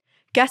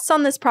 Guests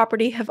on this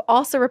property have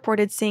also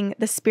reported seeing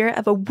the spirit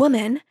of a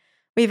woman.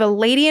 We have a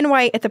lady in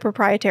white at the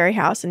Proprietary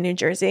house in New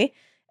Jersey,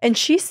 and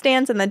she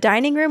stands in the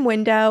dining room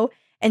window,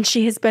 and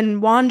she has been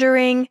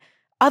wandering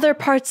other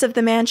parts of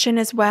the mansion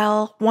as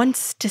well,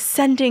 once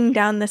descending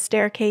down the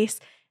staircase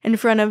in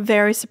front of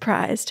very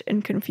surprised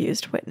and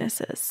confused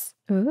witnesses.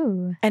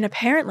 Ooh. And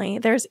apparently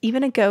there's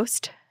even a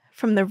ghost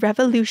from the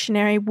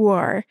Revolutionary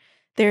War.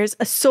 There's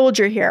a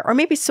soldier here, or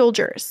maybe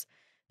soldiers,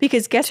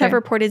 because guests have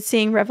reported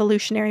seeing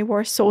Revolutionary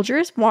War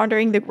soldiers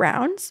wandering the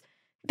grounds.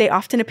 They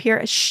often appear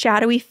as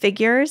shadowy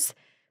figures.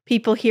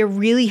 People hear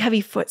really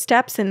heavy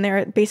footsteps, and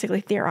they're basically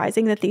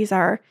theorizing that these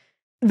are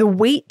the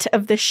weight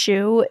of the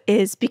shoe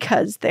is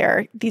because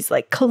they're these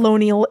like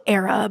colonial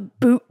era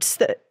boots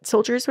that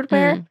soldiers would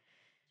wear.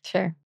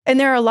 Sure. And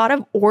there are a lot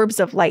of orbs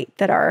of light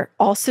that are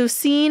also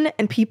seen,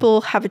 and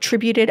people have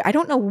attributed, I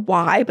don't know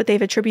why, but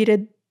they've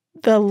attributed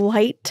the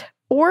light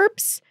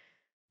orbs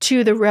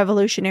to the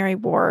Revolutionary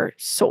War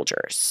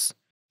soldiers.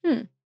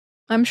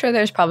 I'm sure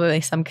there's probably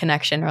some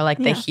connection, or like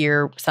they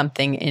hear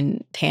something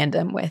in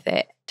tandem with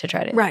it to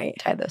try to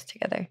tie those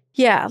together.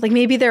 Yeah, like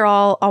maybe they're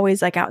all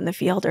always like out in the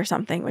field or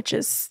something, which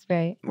is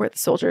where the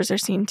soldiers are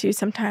seen too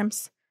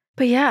sometimes.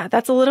 But yeah,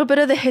 that's a little bit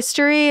of the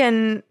history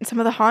and some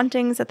of the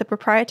hauntings at the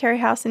Proprietary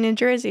house in New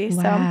Jersey.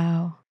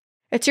 Wow. So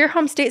it's your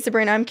home state,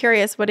 Sabrina. I'm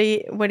curious, what do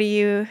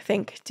you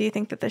think? Do you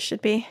think that this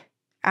should be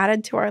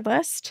added to our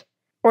list?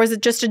 Or is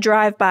it just a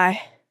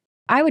drive-by?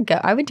 I would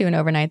do an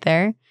overnight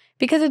there,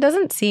 because it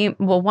doesn't seem,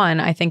 well, one,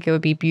 I think it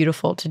would be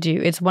beautiful to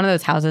do. It's one of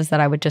those houses that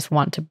I would just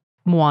want to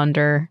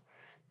wander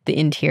the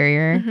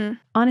interior.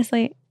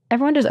 Honestly,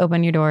 everyone just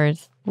open your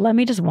doors. Let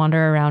me just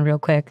wander around real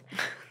quick.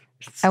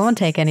 I won't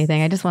take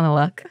anything. I just want to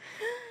look.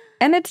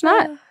 And it's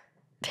not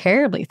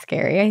terribly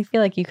scary. I feel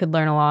like you could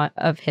learn a lot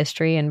of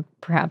history and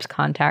perhaps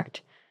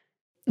contact.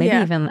 Maybe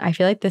even, I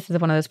feel like this is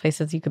one of those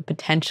places you could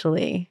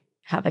potentially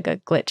have like a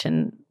glitch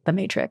in the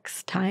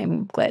Matrix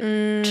time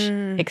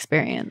glitch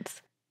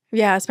experience.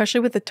 Yeah,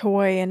 especially with the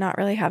toy and not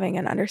really having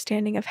an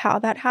understanding of how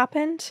that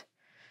happened.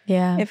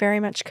 Yeah. It very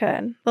much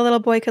could. The little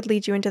boy could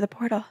lead you into the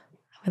portal.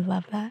 I would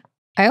love that.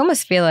 I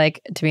almost feel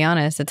like, to be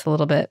honest, it's a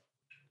little bit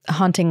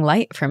haunting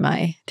light for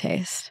my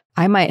taste.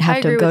 I might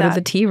have to go to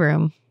the tea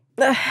room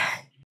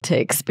to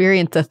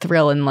experience the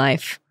thrill in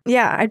life.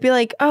 Yeah, I'd be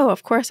like, oh,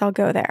 of course I'll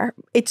go there.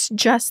 It's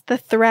just the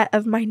threat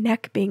of my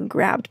neck being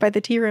grabbed by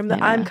the tea room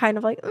that I'm kind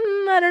of like,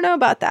 I don't know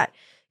about that.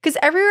 Because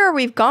everywhere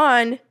we've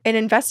gone and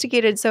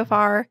investigated so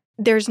far,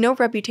 there's no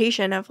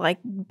reputation of like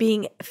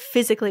being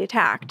physically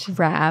attacked.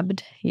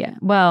 Grabbed. Yeah.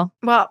 Well,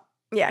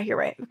 yeah, you're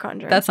right.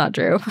 Conjuring. That's not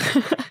true.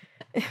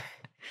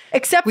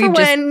 Except for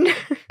when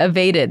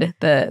evaded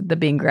the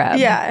being grabbed.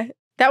 Yeah.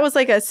 That was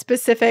like a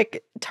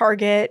specific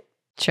target.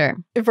 Sure.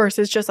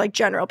 Versus just like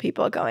general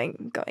people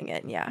going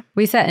in. Yeah.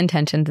 We set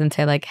intentions and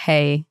say like,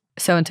 hey,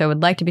 so-and-so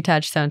would like to be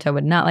touched. So-and-so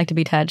would not like to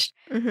be touched.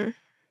 Mm-hmm.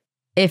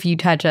 If you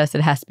touch us,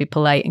 it has to be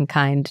polite and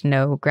kind.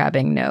 No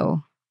grabbing,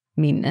 no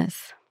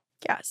meanness.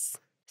 Yes.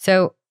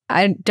 So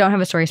I don't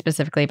have a story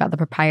specifically about the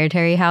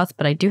Proprietary house,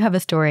 but I do have a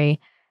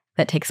story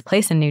that takes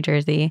place in New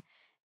Jersey.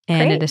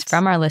 And Great. It is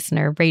from our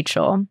listener,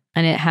 Rachel.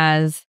 And it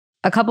has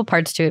a couple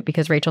parts to it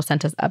because Rachel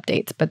sent us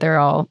updates, but they're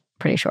all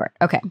pretty short.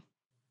 Okay.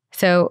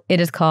 So it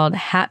is called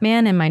Hat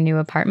Man in My New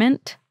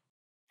Apartment.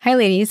 Hi,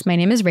 ladies. My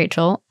name is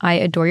Rachel. I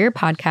adore your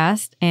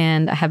podcast,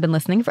 and I have been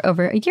listening for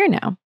over a year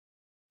now.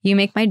 You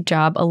make my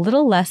job a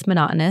little less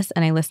monotonous,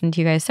 and I listen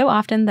to you guys so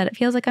often that it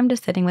feels like I'm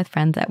just sitting with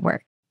friends at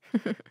work.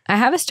 I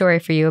have a story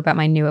for you about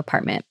my new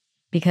apartment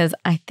because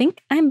I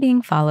think I'm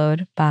being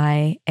followed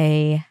by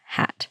a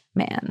hat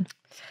man.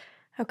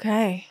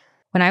 Okay.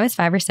 When I was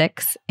 5 or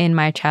 6 in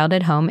my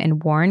childhood home in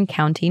Warren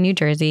County, New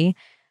Jersey,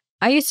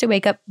 I used to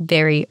wake up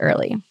very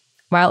early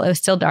while it was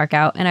still dark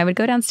out, and I would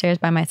go downstairs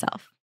by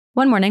myself.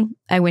 One morning,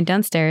 I went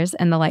downstairs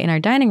and the light in our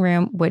dining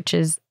room, which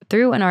is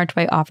through an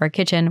archway off our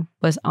kitchen,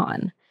 was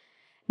on.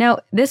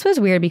 Now, this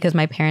was weird because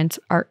my parents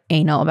are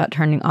anal about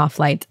turning off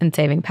lights and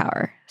saving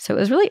power. So it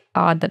was really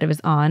odd that it was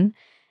on,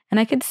 and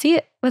I could see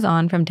it was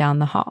on from down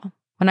the hall.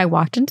 When I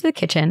walked into the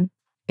kitchen,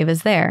 it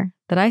was there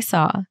that I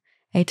saw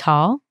a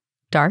tall,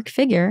 dark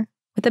figure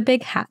with a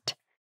big hat.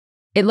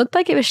 It looked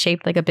like it was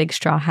shaped like a big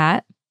straw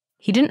hat.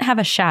 He didn't have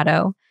a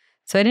shadow,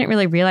 so I didn't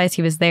really realize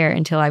he was there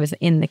until I was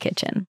in the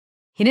kitchen.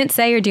 He didn't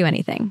say or do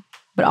anything,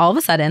 but all of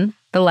a sudden,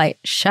 the light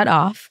shut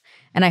off,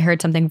 and I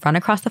heard something run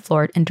across the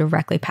floor and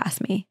directly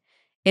past me.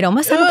 It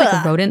almost sounded like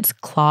a rodent's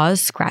claws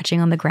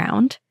scratching on the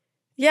ground.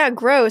 Yeah,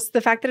 gross.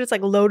 The fact that it's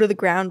like low to the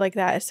ground like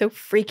that is so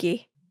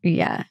freaky.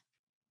 Yeah.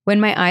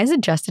 When my eyes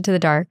adjusted to the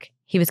dark,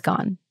 he was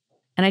gone,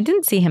 and I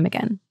didn't see him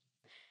again.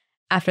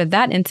 After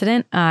that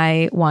incident,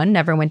 I, 1,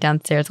 never went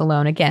downstairs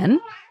alone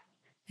again,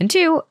 and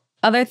 2,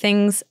 other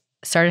things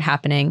started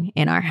happening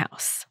in our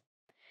house.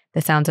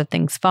 The sounds of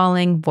things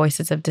falling,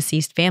 voices of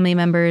deceased family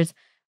members,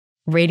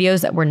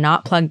 radios that were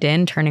not plugged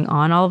in turning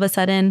on all of a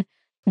sudden,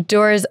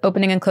 doors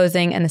opening and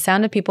closing, and the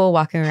sound of people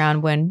walking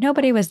around when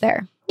nobody was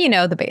there. You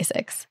know, the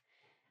basics.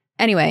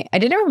 Anyway, I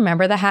didn't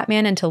remember the Hat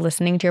Man until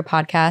listening to your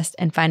podcast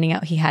and finding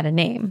out he had a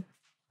name.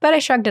 But I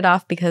shrugged it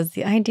off because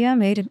the idea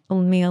made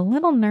me a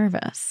little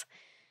nervous.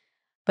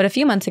 But a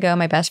few months ago,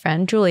 my best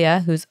friend,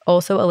 Julia, who's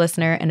also a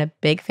listener and a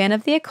big fan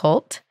of the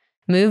occult,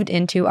 moved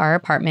into our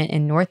apartment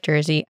in North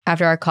Jersey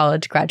after our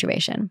college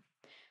graduation.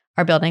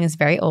 Our building is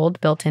very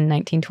old, built in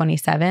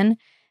 1927,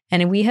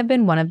 and we have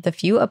been one of the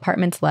few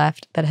apartments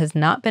left that has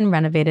not been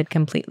renovated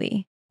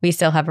completely. We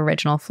still have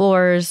original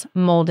floors,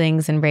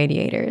 moldings, and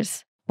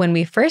radiators. When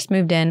we first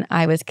moved in,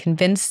 I was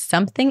convinced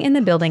something in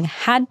the building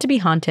had to be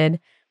haunted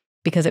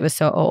because it was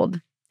so old,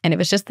 and it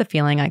was just the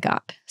feeling I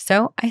got.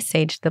 So I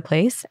saged the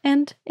place,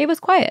 and it was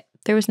quiet.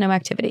 There was no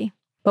activity.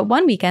 But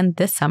one weekend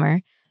this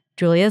summer,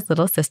 Julia's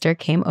little sister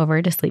came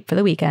over to sleep for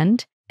the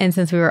weekend, and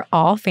since we were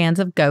all fans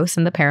of ghosts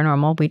and the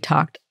paranormal, we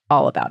talked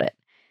all about it.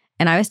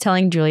 And I was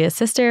telling Julia's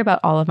sister about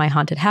all of my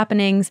haunted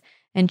happenings,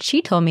 and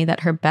she told me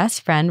that her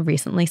best friend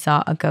recently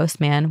saw a ghost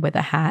man with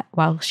a hat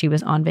while she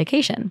was on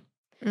vacation.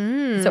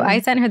 So I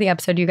sent her the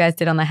episode you guys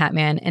did on the Hat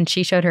Man, and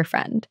she showed her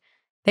friend.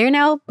 They are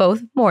now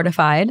both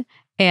mortified,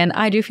 and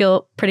I do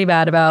feel pretty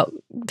bad about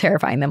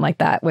terrifying them like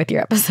that with your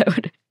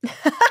episode.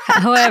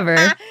 However,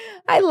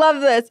 I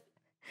love this.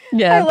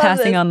 Yeah,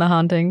 passing on the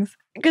hauntings.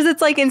 Because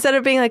it's like, instead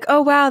of being like,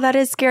 oh, wow, that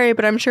is scary,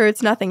 but I'm sure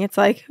it's nothing. It's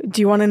like,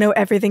 do you want to know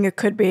everything it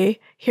could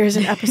be? Here's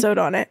an episode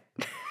on it.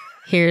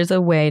 Here's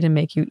a way to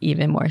make you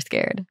even more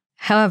scared.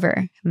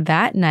 However,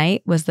 that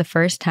night was the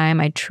first time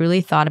I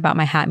truly thought about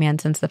my Hat Man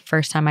since the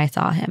first time I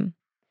saw him.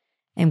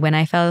 And when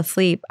I fell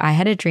asleep, I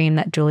had a dream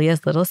that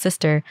Julia's little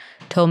sister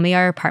told me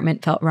our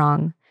apartment felt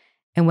wrong.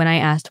 And when I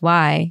asked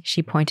why,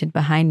 she pointed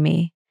behind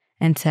me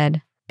and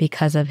said,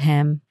 because of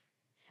him.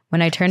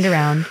 When I turned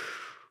around,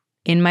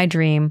 in my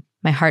dream,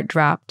 my heart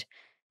dropped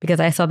because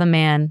I saw the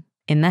man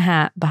in the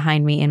hat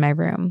behind me in my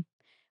room.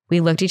 We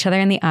looked each other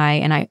in the eye,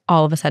 and I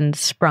all of a sudden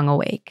sprung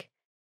awake.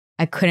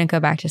 I couldn't go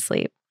back to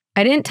sleep.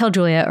 I didn't tell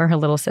Julia or her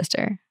little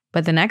sister,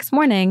 but the next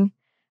morning,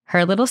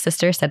 her little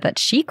sister said that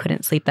she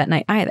couldn't sleep that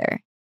night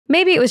either.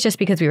 Maybe it was just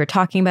because we were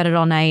talking about it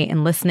all night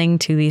and listening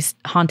to these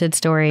haunted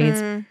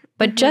stories,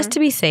 but just to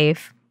be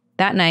safe,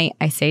 that night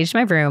I saged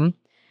my room,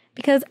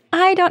 because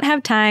I don't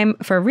have time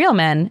for real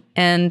men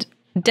and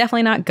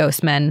definitely not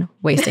ghost men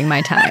wasting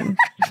my time.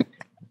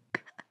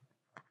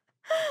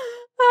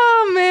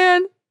 Oh,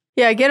 man.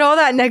 Yeah, get all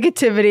that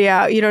negativity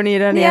out. You don't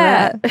need any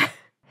of that.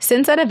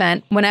 Since that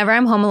event, whenever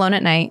I'm home alone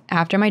at night,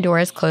 after my door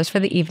is closed for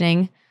the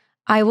evening,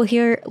 I will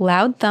hear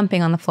loud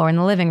thumping on the floor in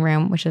the living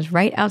room, which is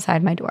right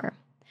outside my door.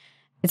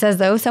 It's as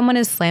though someone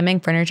is slamming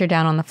furniture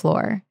down on the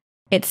floor.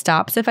 It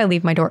stops if I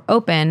leave my door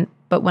open,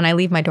 but when I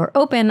leave my door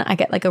open, I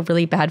get like a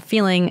really bad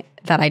feeling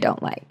that I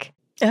don't like.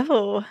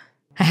 Oh.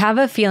 I have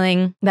a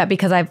feeling that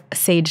because I've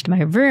saged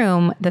my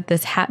room, that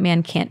this hat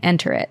man can't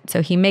enter it.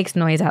 So he makes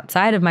noise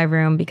outside of my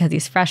room because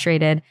he's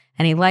frustrated,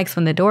 and he likes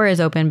when the door is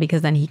open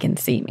because then he can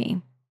see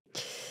me.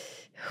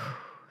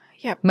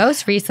 Yep.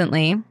 Most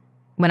recently,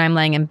 when I'm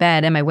laying in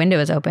bed and my window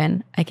is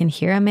open, I can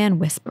hear a man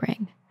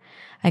whispering.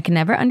 I can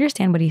never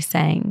understand what he's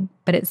saying,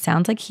 but it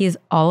sounds like he is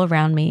all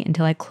around me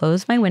until I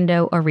close my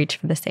window or reach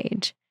for the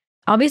sage.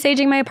 I'll be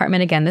saging my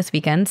apartment again this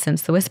weekend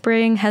since the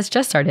whispering has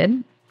just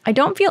started. I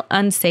don't feel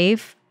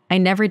unsafe. I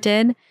never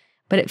did,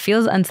 but it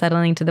feels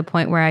unsettling to the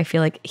point where I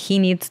feel like he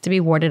needs to be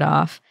warded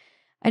off.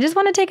 I just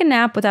want to take a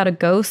nap without a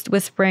ghost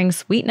whispering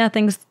sweet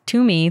nothings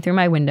to me through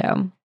my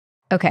window.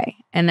 Okay,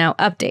 and now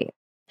update.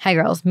 Hi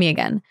girls, me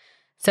again.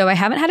 So I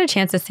haven't had a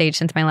chance to sage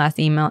since my last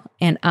email,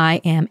 and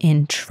I am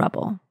in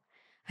trouble.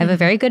 I have a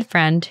very good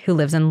friend who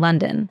lives in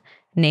London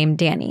named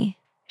Danny.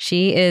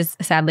 She is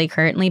sadly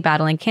currently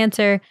battling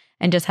cancer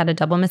and just had a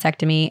double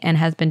mastectomy and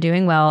has been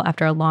doing well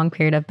after a long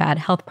period of bad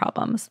health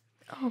problems.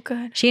 Oh,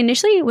 good. She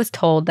initially was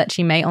told that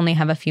she may only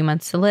have a few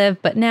months to live,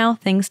 but now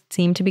things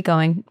seem to be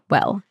going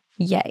well.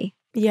 Yay.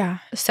 Yeah.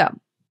 So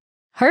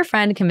her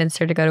friend convinced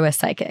her to go to a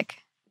psychic.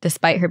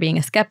 Despite her being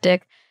a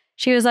skeptic,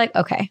 she was like,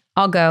 okay,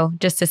 I'll go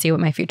just to see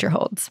what my future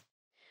holds.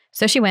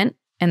 So she went,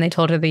 and they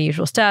told her the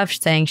usual stuff,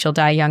 saying she'll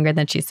die younger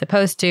than she's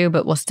supposed to,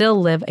 but will still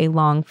live a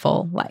long,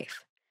 full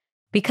life.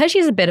 Because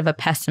she's a bit of a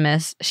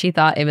pessimist, she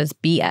thought it was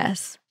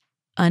BS.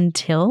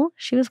 Until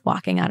she was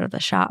walking out of the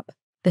shop.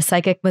 The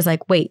psychic was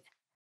like, wait.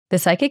 The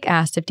psychic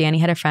asked if Danny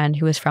had a friend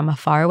who was from a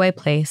faraway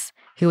place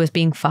who was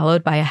being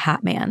followed by a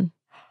hat man.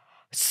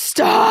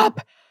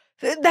 Stop!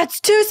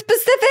 That's too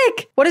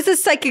specific! What is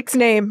this psychic's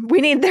name?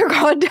 We need their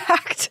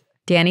contact.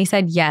 Danny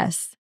said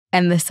yes.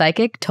 And the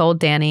psychic told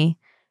Danny,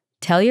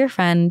 tell your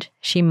friend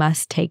she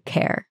must take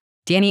care.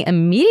 Danny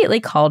immediately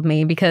called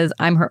me because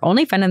I'm her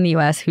only friend in the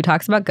US who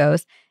talks about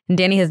ghosts, and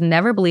Danny has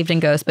never believed in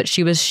ghosts, but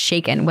she was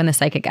shaken when the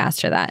psychic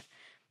asked her that.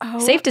 Oh,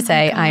 safe to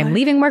say, I'm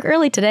leaving work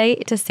early today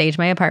to sage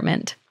my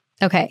apartment.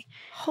 Okay.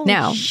 Holy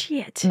now,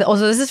 shit.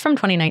 Also, this is from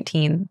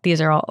 2019.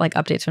 These are all like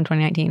updates from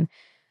 2019.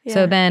 Yeah.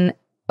 So then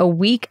a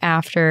week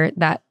after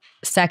that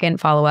second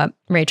follow-up,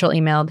 Rachel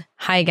emailed,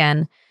 hi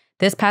again.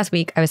 This past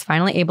week, I was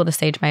finally able to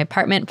sage my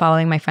apartment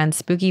following my friend's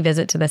spooky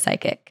visit to the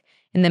psychic.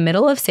 In the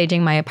middle of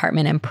saging my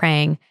apartment and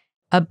praying,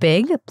 a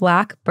big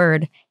black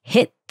bird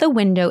hit the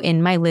window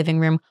in my living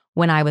room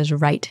when I was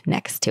right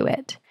next to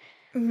it.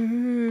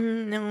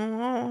 No.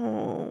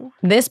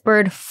 This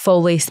bird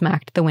fully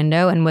smacked the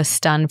window and was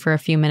stunned for a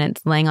few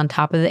minutes, laying on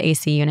top of the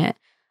AC unit.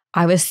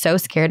 I was so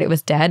scared it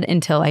was dead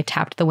until I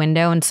tapped the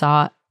window and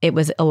saw it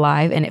was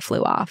alive and it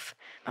flew off.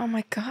 Oh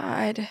my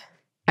God.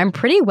 I'm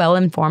pretty well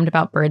informed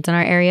about birds in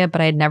our area, but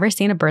I had never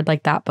seen a bird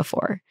like that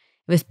before.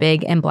 It was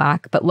big and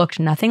black, but looked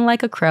nothing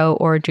like a crow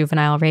or a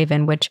juvenile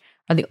raven, which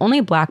are the only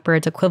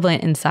blackbirds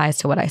equivalent in size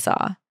to what I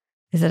saw.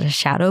 Is it a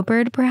shadow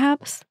bird,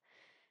 perhaps?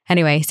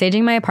 Anyway,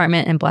 saging my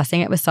apartment and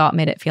blessing it with salt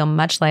made it feel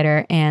much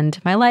lighter, and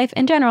my life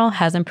in general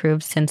has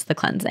improved since the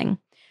cleansing.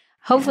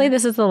 Hopefully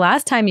this is the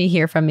last time you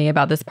hear from me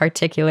about this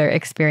particular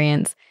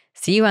experience.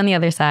 See you on the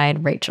other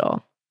side,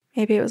 Rachel.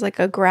 Maybe it was like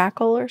a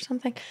grackle or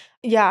something.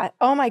 Yeah.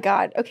 Oh my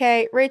God.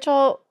 Okay,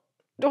 Rachel,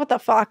 what the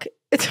fuck?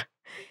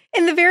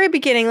 In the very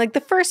beginning, like the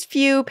first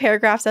few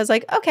paragraphs, I was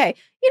like, okay,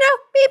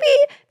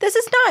 maybe this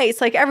is nice.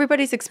 Like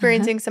everybody's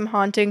experiencing some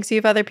hauntings. You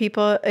have other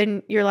people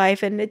in your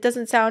life and it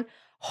doesn't sound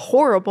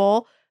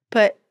horrible.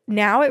 But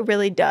now it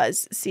really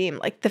does seem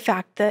like the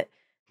fact that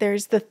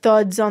there's the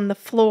thuds on the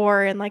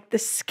floor and like the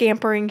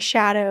scampering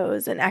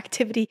shadows and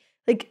activity,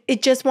 like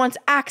it just wants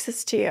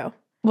access to you.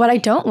 What I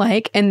don't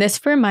like, and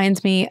this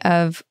reminds me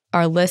of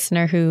our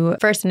listener who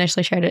first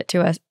initially shared it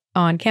to us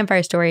on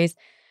Campfire Stories,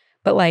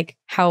 but like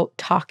how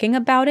talking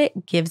about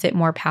it gives it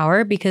more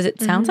power, because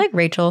it sounds like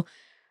Rachel,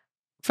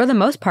 for the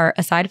most part,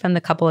 aside from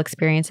the couple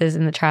experiences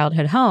in the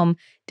childhood home,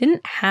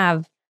 didn't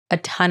have a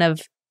ton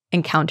of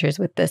encounters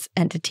with this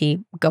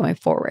entity going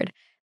forward.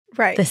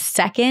 Right. The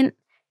second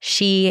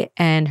she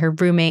and her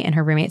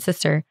roommate's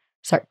sister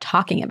start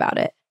talking about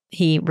it,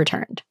 he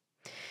returned.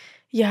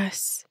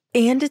 Yes.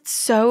 And it's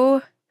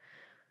so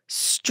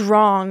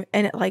strong,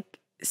 and it like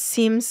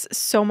seems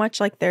so much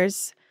like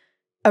there's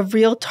a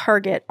real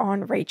target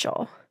on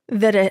Rachel,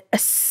 that a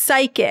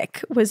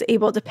psychic was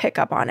able to pick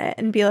up on it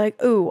and be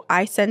like, ooh,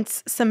 I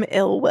sense some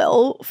ill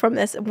will from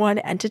this one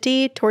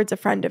entity towards a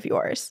friend of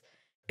yours.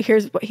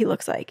 Here's what he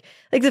looks like.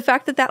 Like the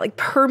fact that that like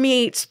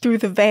permeates through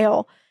the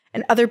veil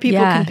and other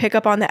people can pick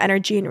up on the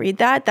energy and read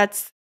that,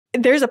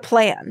 there's a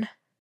plan.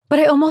 But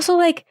I almost feel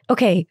like,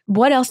 okay,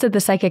 what else did the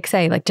psychic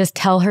say? Like, just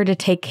tell her to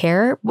take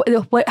care?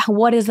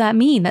 What does that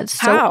mean? That's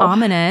so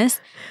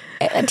ominous.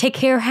 Take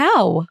care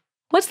how?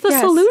 What's the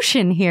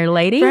solution here,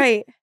 lady?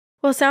 Right.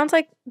 Well, it sounds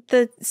like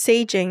the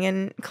saging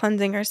and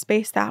cleansing our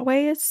space that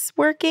way is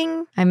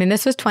working. I mean,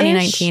 this was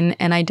 2019,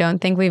 and I don't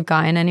think we've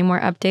gotten any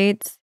more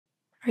updates.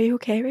 Are you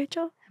okay,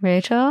 Rachel?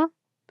 Rachel,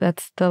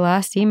 that's the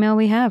last email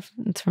we have.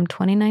 It's from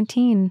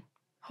 2019.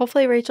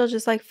 Hopefully Rachel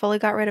just like fully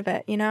got rid of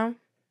it, you know?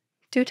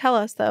 Do tell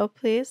us though,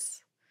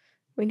 please.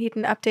 We need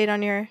an update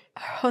on your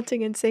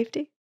haunting and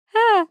safety.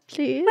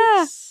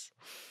 Please.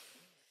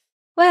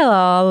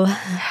 Well,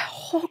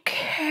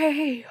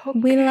 okay.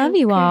 We love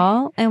you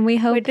all, and we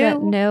hope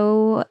that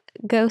no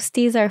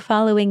ghosties are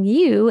following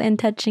you and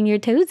touching your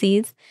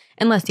toesies,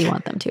 unless you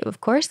want them to,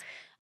 of course.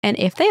 And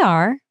if they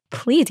are,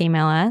 please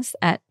email us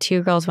at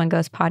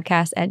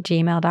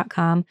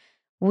twogirlsoneghostpodcast@gmail.com.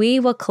 We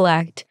will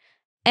collect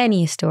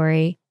any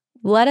story.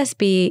 Let us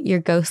be your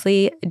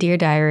ghostly Dear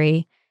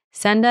Diary.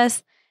 Send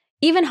us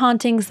even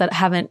hauntings that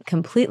haven't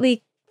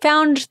completely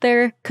found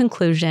their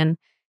conclusion.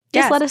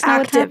 Just let us know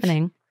what's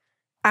happening.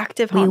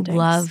 Active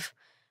hauntings.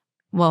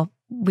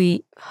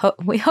 We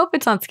hope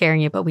it's not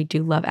scaring you, but we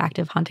do love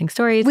active haunting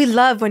stories. We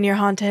love when you're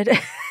haunted.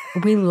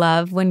 We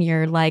love when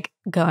you're like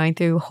going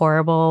through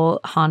horrible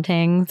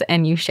hauntings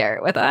and you share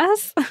it with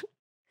us.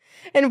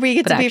 And we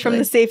get to be from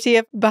the safety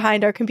of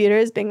behind our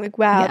computers being like,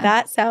 wow,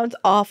 that sounds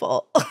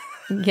awful.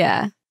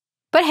 Yeah.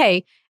 But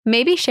hey,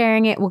 maybe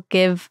sharing it will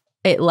give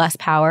it less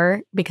power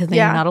because then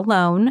you're not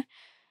alone.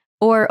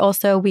 Or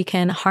also we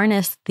can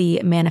harness the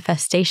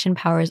manifestation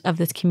powers of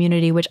this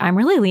community, which I'm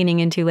really leaning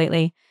into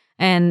lately.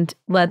 And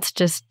let's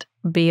just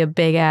be a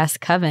big ass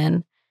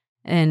coven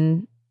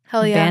and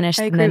banish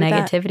the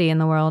negativity in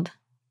the world.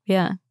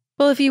 Yeah.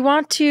 Well, if you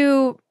want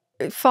to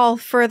fall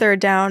further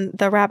down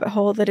the rabbit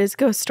hole that is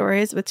ghost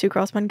stories with Two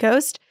Girls, One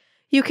Ghost,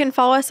 you can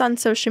follow us on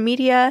social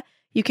media.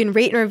 You can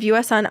rate and review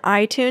us on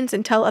iTunes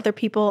and tell other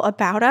people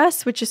about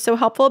us, which is so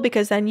helpful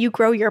because then you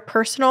grow your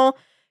personal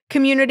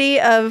community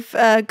of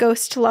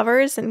ghost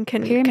lovers and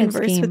can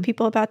converse with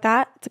people about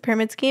that. It's a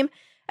pyramid scheme.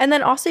 And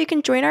then also you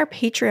can join our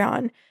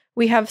Patreon.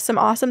 We have some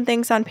awesome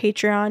things on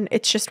Patreon.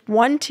 It's just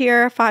one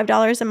tier,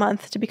 $5 a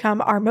month to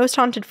become our most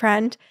haunted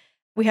friend.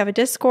 We have a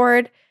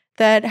Discord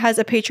that has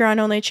a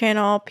Patreon-only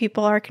channel.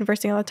 People are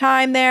conversing all the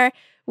time there.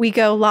 We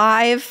go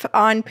live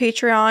on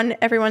Patreon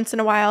every once in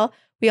a while.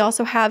 We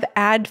also have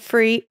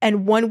ad-free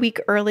and 1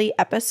 week early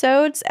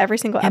episodes. Every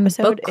single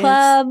episode book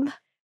club.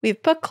 We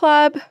have book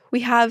club. We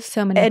have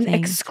so many an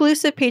things.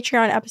 Exclusive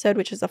Patreon episode,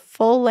 which is a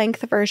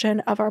full-length version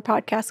of our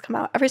podcast come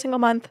out every single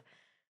month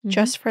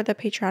just for the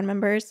Patreon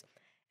members.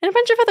 And a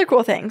bunch of other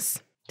cool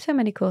things. So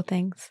many cool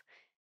things.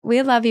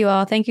 We love you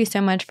all. Thank you so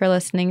much for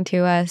listening to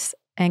us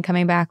and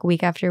coming back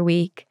week after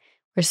week.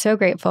 We're so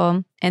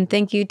grateful. And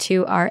thank you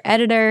to our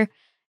editor,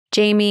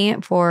 Jamie,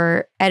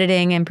 for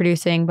editing and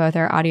producing both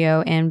our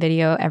audio and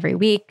video every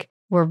week.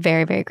 We're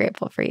very, very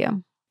grateful for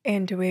you.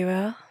 And we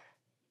will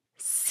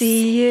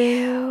see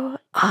you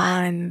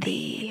on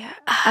the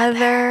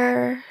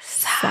other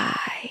side.